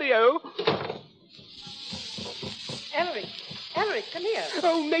 Cheerio. Ellery, come here.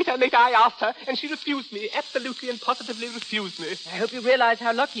 Oh, Nita, I asked her, and she refused me. Absolutely and positively refused me. I hope you realize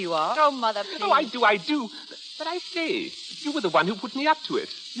how lucky you are. Oh, Mother, please. Oh, I do. But I say, you were the one who put me up to it.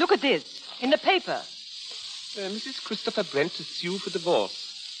 Look at this. In the paper. Mrs. Christopher Brent to sue for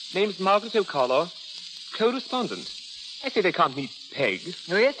divorce. Name's Margaret O'Connor. Co-respondent. I say they can't meet Peg.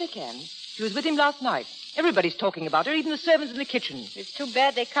 Oh, yes, they can. She was with him last night. Everybody's talking about her, even the servants in the kitchen. It's too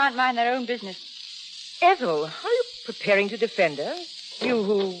bad they can't mind their own business. Ethel, are you preparing to defend her? You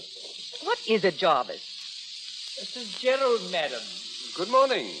who... What is it, Jarvis? Mrs. Gerald, madam. Good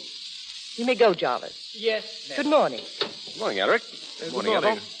morning. You may go, Jarvis. Yes, madam. Good morning. Good morning, Eric. Good morning,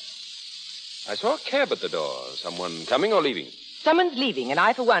 Ethel. I saw a cab at the door. Someone coming or leaving? Someone's leaving, and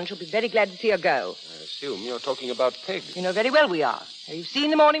I, for one, shall be very glad to see her go. I assume you're talking about Peg. You know very well we are. Have you seen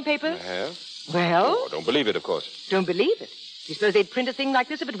the morning papers? I have. Well? Oh, don't believe it, of course. Don't believe it? Do you suppose they'd print a thing like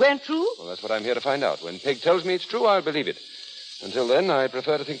this if it weren't true? Well, that's what I'm here to find out. When Peg tells me it's true, I'll believe it. Until then, I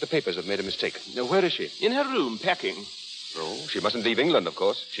prefer to think the papers have made a mistake. Now, where is she? In her room, packing. Oh, she mustn't leave England, of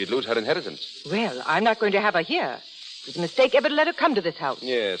course. She'd lose her inheritance. Well, I'm not going to have her here. It was a mistake ever to let her come to this house.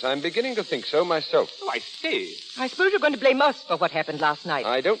 Yes, I'm beginning to think so myself. Oh, I see. I suppose you're going to blame us for what happened last night.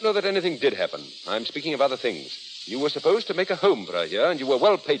 I don't know that anything did happen. I'm speaking of other things. You were supposed to make a home for her here, and you were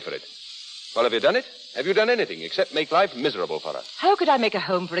well paid for it. Well, have you done it? Have you done anything except make life miserable for her? How could I make a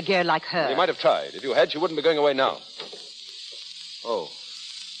home for a girl like her? You might have tried. If you had, she wouldn't be going away now. Oh.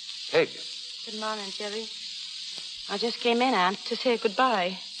 Peg. Good morning, Jerry. I just came in, Aunt, to say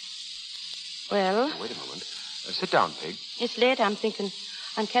goodbye. Well? Now, wait a moment. Sit down, Peg. It's late. I'm thinking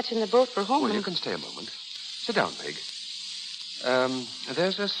I'm catching the boat for home. Well, you can stay a moment. Sit down, Peg.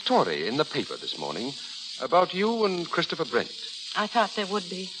 There's a story in the paper this morning about you and Christopher Brent. I thought there would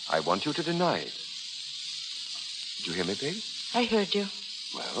be. I want you to deny it. Did you hear me, Peg? I heard you.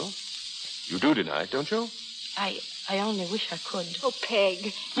 Well, you do deny it, don't you? I only wish I could. Oh,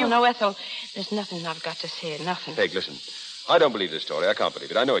 Peg. You know, Ethel, there's nothing I've got to say, nothing. Peg, listen. I don't believe this story. I can't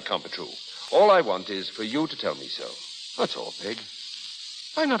believe it. I know it can't be true. All I want is for you to tell me so. That's all, Peg.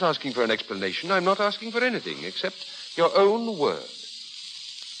 I'm not asking for an explanation. I'm not asking for anything except your own word.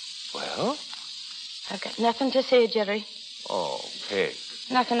 Well? I've got nothing to say, Jerry. Oh, Peg.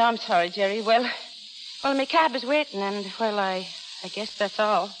 Nothing. I'm sorry, Jerry. Well, my cab is waiting, and, well, I guess that's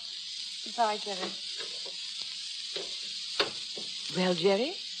all. Goodbye, Jerry. Well,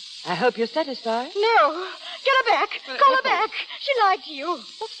 Jerry, I hope you're satisfied. No. Get her back. Call her back. She lied to you.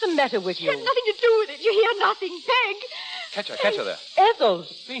 What's the matter with She you? had nothing to do with it. You hear nothing. Peg. Catch her there. Ethel.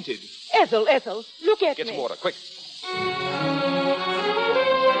 Fainted. Ethel, look at Get me. some water, quick.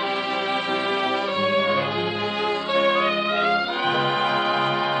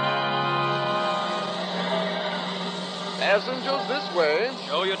 Passengers this way.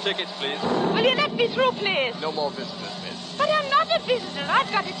 Show your tickets, please. Will you let me through, please? No more visitors, miss. But I'm not a visitor.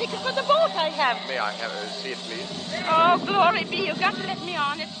 I've got a ticket for the boat I have. May I have a seat, please? Oh, glory be. You've got to let me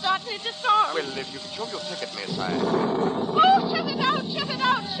on. It's starting to storm. Well, if you could show your ticket, miss, Oh, shut it out. Shut it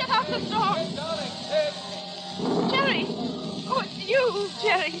out. Shut out the storm. Jerry. Oh, it's you,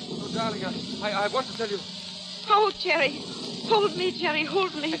 Jerry. Oh, darling, I want to tell you. Oh, Jerry. Hold me, Jerry.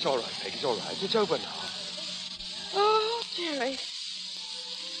 Hold me. It's all right, Peg. It's all right. It's over now. Oh, Jerry.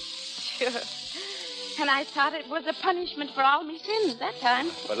 Sure. And I thought it was a punishment for all my sins that time.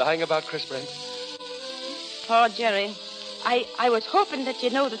 For lying about Chris Brent. Oh, Jerry. I was hoping that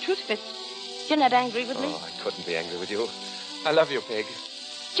you'd know the truth of it. You're not angry with me? Oh, I couldn't be angry with you. I love you, Peg.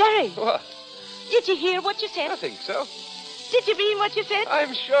 Jerry. What? Did you hear what you said? I think so. Did you mean what you said?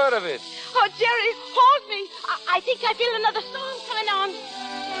 I'm sure of it. Oh, Jerry, hold me. I think I feel another storm coming on.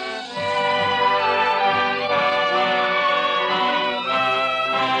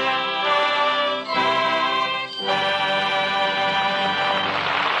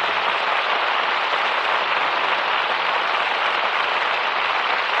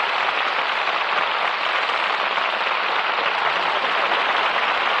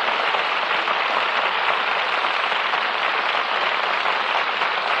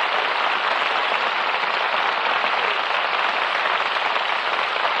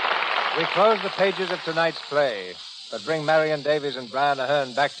 We close the pages of tonight's play, but bring Marion Davies and Brian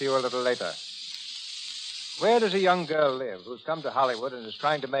Ahern back to you a little later. Where does a young girl live who's come to Hollywood and is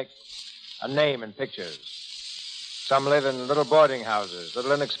trying to make a name in pictures? Some live in little boarding houses,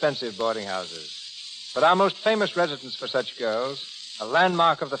 little inexpensive boarding houses. But our most famous residence for such girls, a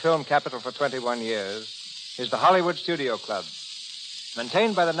landmark of the film capital for 21 years, is the Hollywood Studio Club.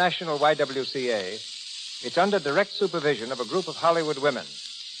 Maintained by the National YWCA, it's under direct supervision of a group of Hollywood women.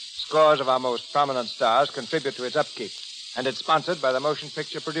 Scores of our most prominent stars contribute to its upkeep, and it's sponsored by the Motion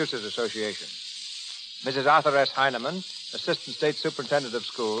Picture Producers Association. Mrs. Arthur S. Heineman, Assistant State Superintendent of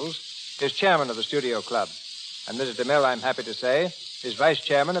Schools, is chairman of the Studio Club. And Mrs. DeMille, I'm happy to say, is vice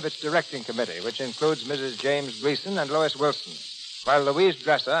chairman of its directing committee, which includes Mrs. James Gleason and Lois Wilson, while Louise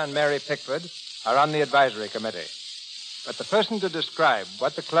Dresser and Mary Pickford are on the advisory committee. But the person to describe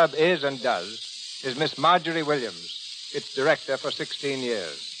what the club is and does is Miss Marjorie Williams, its director for 16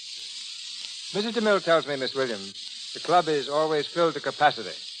 years. Mrs. DeMille tells me, Miss Williams, the club is always filled to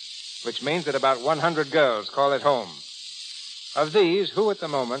capacity, which means that about 100 girls call it home. Of these, who at the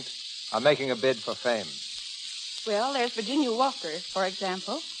moment are making a bid for fame? Well, there's Virginia Walker, for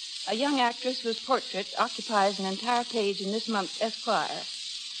example, a young actress whose portrait occupies an entire page in this month's Esquire.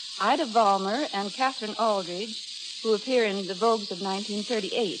 Ida Vollmer and Catherine Aldridge, who appear in the Vogues of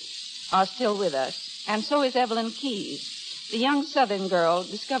 1938, are still with us, and so is Evelyn Keyes, the young Southern girl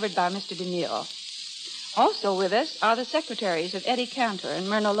discovered by Mr. DeMille. Also with us are the secretaries of Eddie Cantor and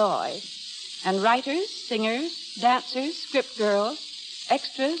Myrna Loy, and writers, singers, dancers, script girls,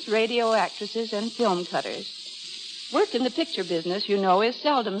 extras, radio actresses, and film cutters. Work in the picture business, you know, is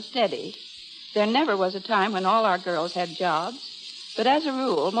seldom steady. There never was a time when all our girls had jobs, but as a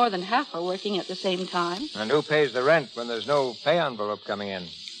rule, more than half are working at the same time. And who pays the rent when there's no pay envelope coming in?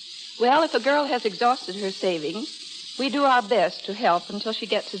 Well, if a girl has exhausted her savings, we do our best to help until she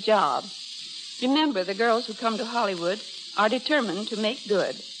gets a job. Remember, the girls who come to Hollywood are determined to make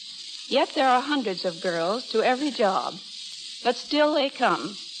good. Yet there are hundreds of girls to every job, but still they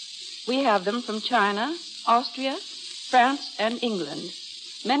come. We have them from China, Austria, France, and England.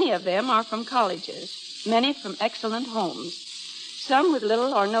 Many of them are from colleges, many from excellent homes, some with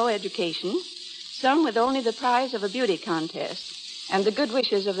little or no education, some with only the prize of a beauty contest and the good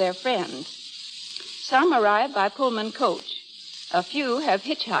wishes of their friends. Some arrive by Pullman coach. A few have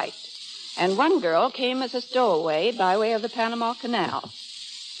hitchhiked, and one girl came as a stowaway by way of the Panama Canal.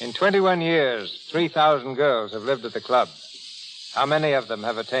 In 21 years, 3,000 girls have lived at the club. How many of them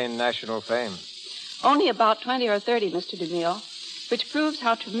have attained national fame? Only about 20 or 30, Mr. DeMille, which proves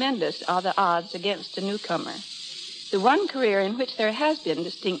how tremendous are the odds against a newcomer. The one career in which there has been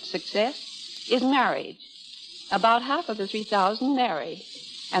distinct success is marriage. About half of the 3,000 marry,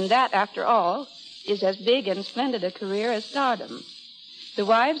 and that, after all, is as big and splendid a career as stardom. The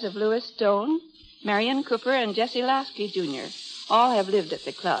wives of Louis Stone, Marion Cooper, and Jessie Lasky, Jr. all have lived at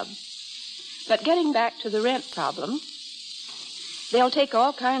the club. But getting back to the rent problem, they'll take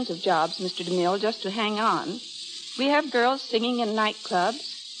all kinds of jobs, Mr. DeMille, just to hang on. We have girls singing in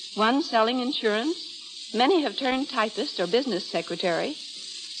nightclubs, one selling insurance. Many have turned typist or business secretary.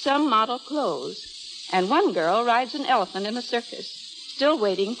 Some model clothes. And one girl rides an elephant in a circus, still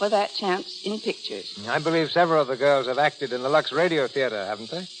waiting for that chance in pictures. I believe several of the girls have acted in the Lux Radio Theater,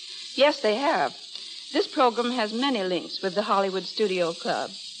 haven't they? Yes, they have. This program has many links with the Hollywood Studio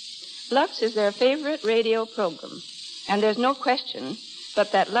Club. Lux is their favorite radio program. And there's no question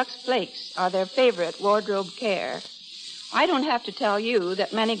but that Lux Flakes are their favorite wardrobe care. I don't have to tell you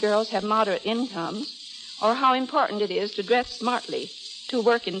that many girls have moderate incomes or how important it is to dress smartly to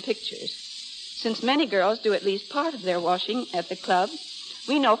work in pictures. Since many girls do at least part of their washing at the club,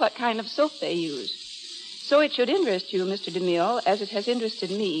 we know what kind of soap they use. So it should interest you, Mr. DeMille, as it has interested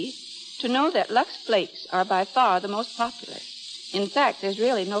me, to know that Lux Flakes are by far the most popular. In fact, there's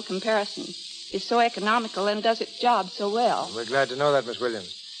really no comparison. It's so economical and does its job so well. We're glad to know that, Miss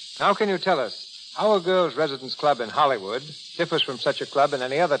Williams. Now, can you tell us how a girls' residence club in Hollywood differs from such a club in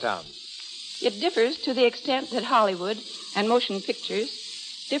any other town? It differs to the extent that Hollywood and motion pictures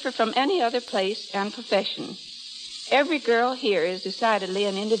differ from any other place and profession. Every girl here is decidedly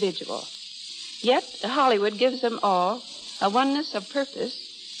an individual. Yet Hollywood gives them all a oneness of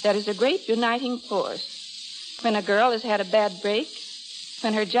purpose that is a great uniting force. When a girl has had a bad break,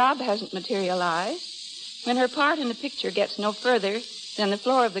 when her job hasn't materialized, when her part in the picture gets no further than the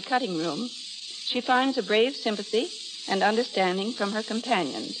floor of the cutting room, she finds a brave sympathy and understanding from her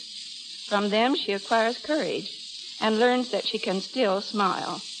companions. From them, she acquires courage and learns that she can still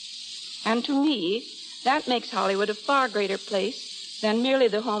smile. And to me, that makes Hollywood a far greater place than merely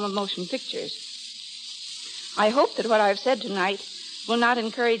the home of motion pictures. I hope that what I've said tonight will not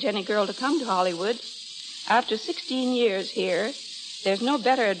encourage any girl to come to Hollywood. After 16 years here, there's no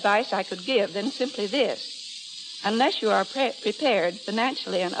better advice I could give than simply this. Unless you are prepared,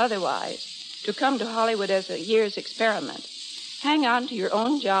 financially and otherwise, to come to Hollywood as a year's experiment, hang on to your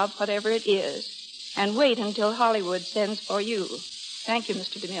own job, whatever it is. and wait until Hollywood sends for you. Thank you,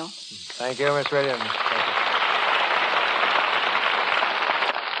 Mr. DeMille. Thank you, Miss Williams. Thank you.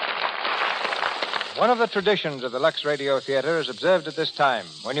 One of the traditions of the Lux Radio Theater is observed at this time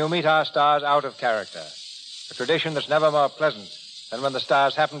when you meet our stars out of character. A tradition that's never more pleasant than when the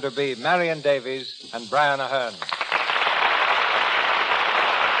stars happen to be Marion Davies and Brian Ahern.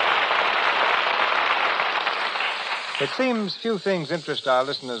 It seems few things interest our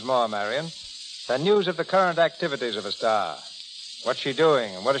listeners more, Marion, than news of the current activities of a star. What's she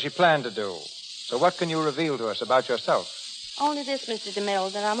doing and what does she plan to do? So what can you reveal to us about yourself? Only this, Mr.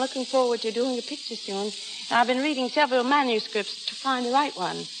 DeMille, that I'm looking forward to doing a picture soon. And I've been reading several manuscripts to find the right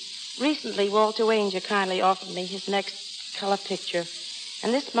one. Recently, Walter Wanger kindly offered me his next color picture.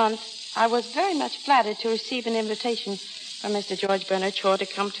 And this month, I was very much flattered to receive an invitation from Mr. George Bernard Shaw to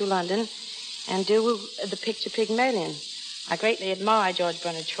come to London and do the picture Pygmalion. I greatly admire George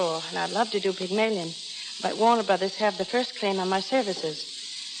Bernard Shaw, and I'd love to do Pygmalion, but Warner Brothers have the first claim on my services.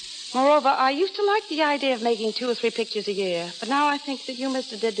 Moreover, I used to like the idea of making 2 or 3 pictures a year, but now I think that you,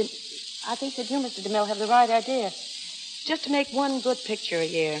 Mr. DeMille, have the right idea. Just to make one good picture a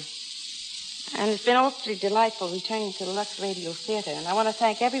year. And it's been awfully delightful returning to the Lux Radio Theater, and I want to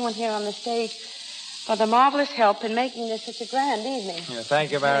thank everyone here on the stage for the marvelous help in making this such a grand evening. Yeah,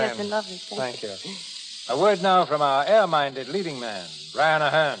 thank you, Marion. It's been lovely. Thank you. A word now from our air-minded leading man, Brian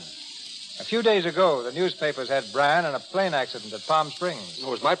Ahern. A few days ago, the newspapers had Brian in a plane accident at Palm Springs. Oh,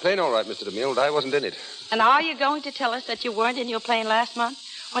 it was my plane, all right, Mr. DeMille, but I wasn't in it. And are you going to tell us that you weren't in your plane last month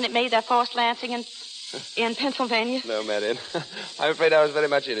when it made that forced landing in Pennsylvania? No, Marion. I'm afraid I was very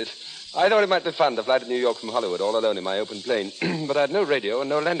much in it. I thought it might be fun to fly to New York from Hollywood all alone in my open plane, but I had no radio and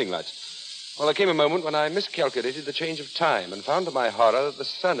no landing lights. Well, there came a moment when I miscalculated the change of time and found to my horror that the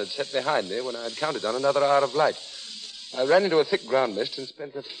sun had set behind me when I had counted on another hour of light. I ran into a thick ground mist and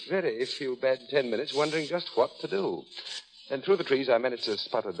spent a very few bad 10 minutes wondering just what to do. Then through the trees I managed to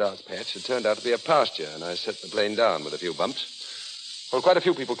spot a dark patch. It turned out to be a pasture, and I set the plane down with a few bumps. Well, quite a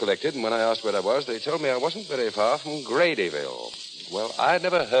few people collected, and when I asked where I was, they told me I wasn't very far from Gradyville. Well, I'd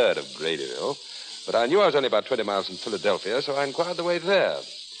never heard of Gradyville, but I knew I was only about 20 miles from Philadelphia, so I inquired the way there.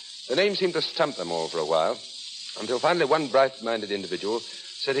 The name seemed to stump them all for a while, until finally one bright-minded individual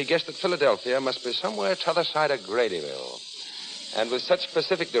said he guessed that Philadelphia must be somewhere t'other side of Gradyville. And with such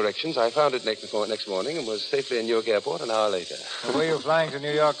specific directions, I found it next morning and was safely in Newark Airport an hour later. Were you flying to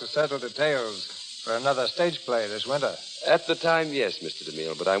New York to settle details for another stage play this winter? At the time, yes, Mr.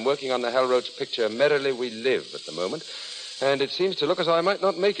 DeMille, but I'm working on the Hal Roach picture Merrily We Live at the moment, and it seems to look as though I might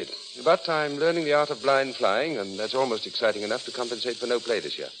not make it. But I'm learning the art of blind flying, and that's almost exciting enough to compensate for no play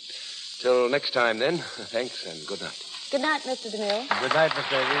this year. Till next time, then, thanks and good night. Good night, Mr. DeMille. Good night, Miss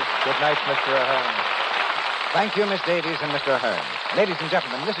Davies. Good night, Mr. Ahern. Thank you, Miss Davies and Mr. Ahern. Ladies and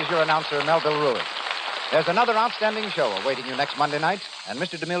gentlemen, this is your announcer, Melville Ruick. There's another outstanding show awaiting you next Monday night, and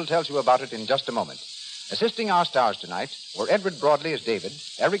Mr. DeMille tells you about it in just a moment. Assisting our stars tonight were Edward Broadley as David,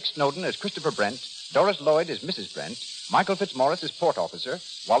 Eric Snowden as Christopher Brent, Doris Lloyd as Mrs. Brent, Michael Fitzmaurice as Port Officer,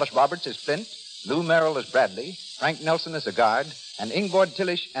 Wallace Roberts as Flint, Lou Merrill as Bradley, Frank Nelson as a guard, and Ingvord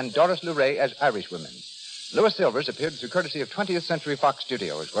Tillich and Doris Luray as Irishwomen. Louis Silvers appeared through courtesy of 20th Century Fox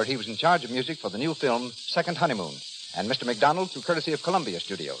Studios, where he was in charge of music for the new film Second Honeymoon, and Mr. McDonald through courtesy of Columbia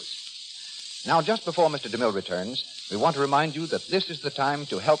Studios. Now, just before Mr. DeMille returns, we want to remind you that this is the time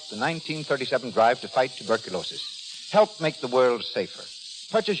to help the 1937 drive to fight tuberculosis. Help make the world safer.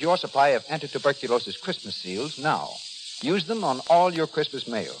 Purchase your supply of anti-tuberculosis Christmas seals now. Use them on all your Christmas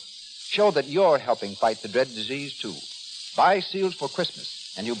mail. Show that you're helping fight the dread disease, too. Buy seals for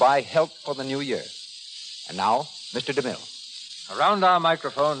Christmas, and you buy help for the new year. And now, Mr. DeMille. Around our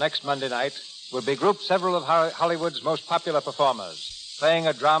microphone next Monday night will be grouped several of Hollywood's most popular performers, playing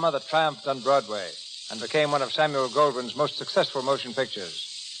a drama that triumphed on Broadway and became one of Samuel Goldwyn's most successful motion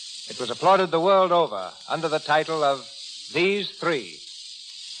pictures. It was applauded the world over under the title of These Three,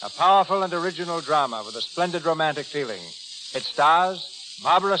 a powerful and original drama with a splendid romantic feeling. It stars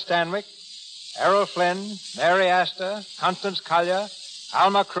Barbara Stanwyck, Errol Flynn, Mary Astor, Constance Collier,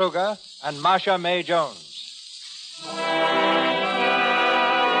 Alma Kruger, and Marcia May Jones.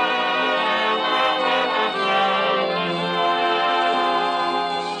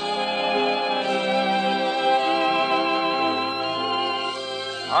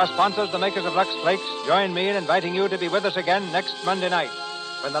 Our sponsors, the makers of Lux Flakes, join me in inviting you to be with us again next Monday night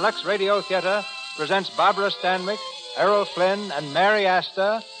when the Lux Radio Theater presents Barbara Stanwyck, Errol Flynn, and Mary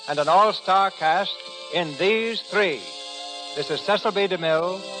Astor, and an all-star cast in These Three. This is Cecil B.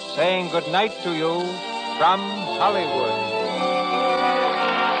 DeMille saying good night to you from Hollywood.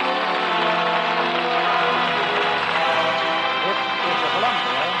 This is the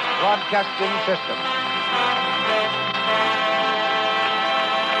Columbia Broadcasting System.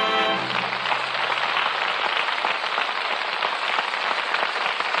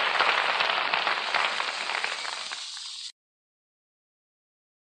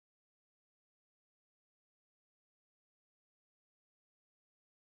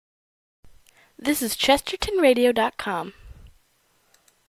 This is ChestertonRadio.com.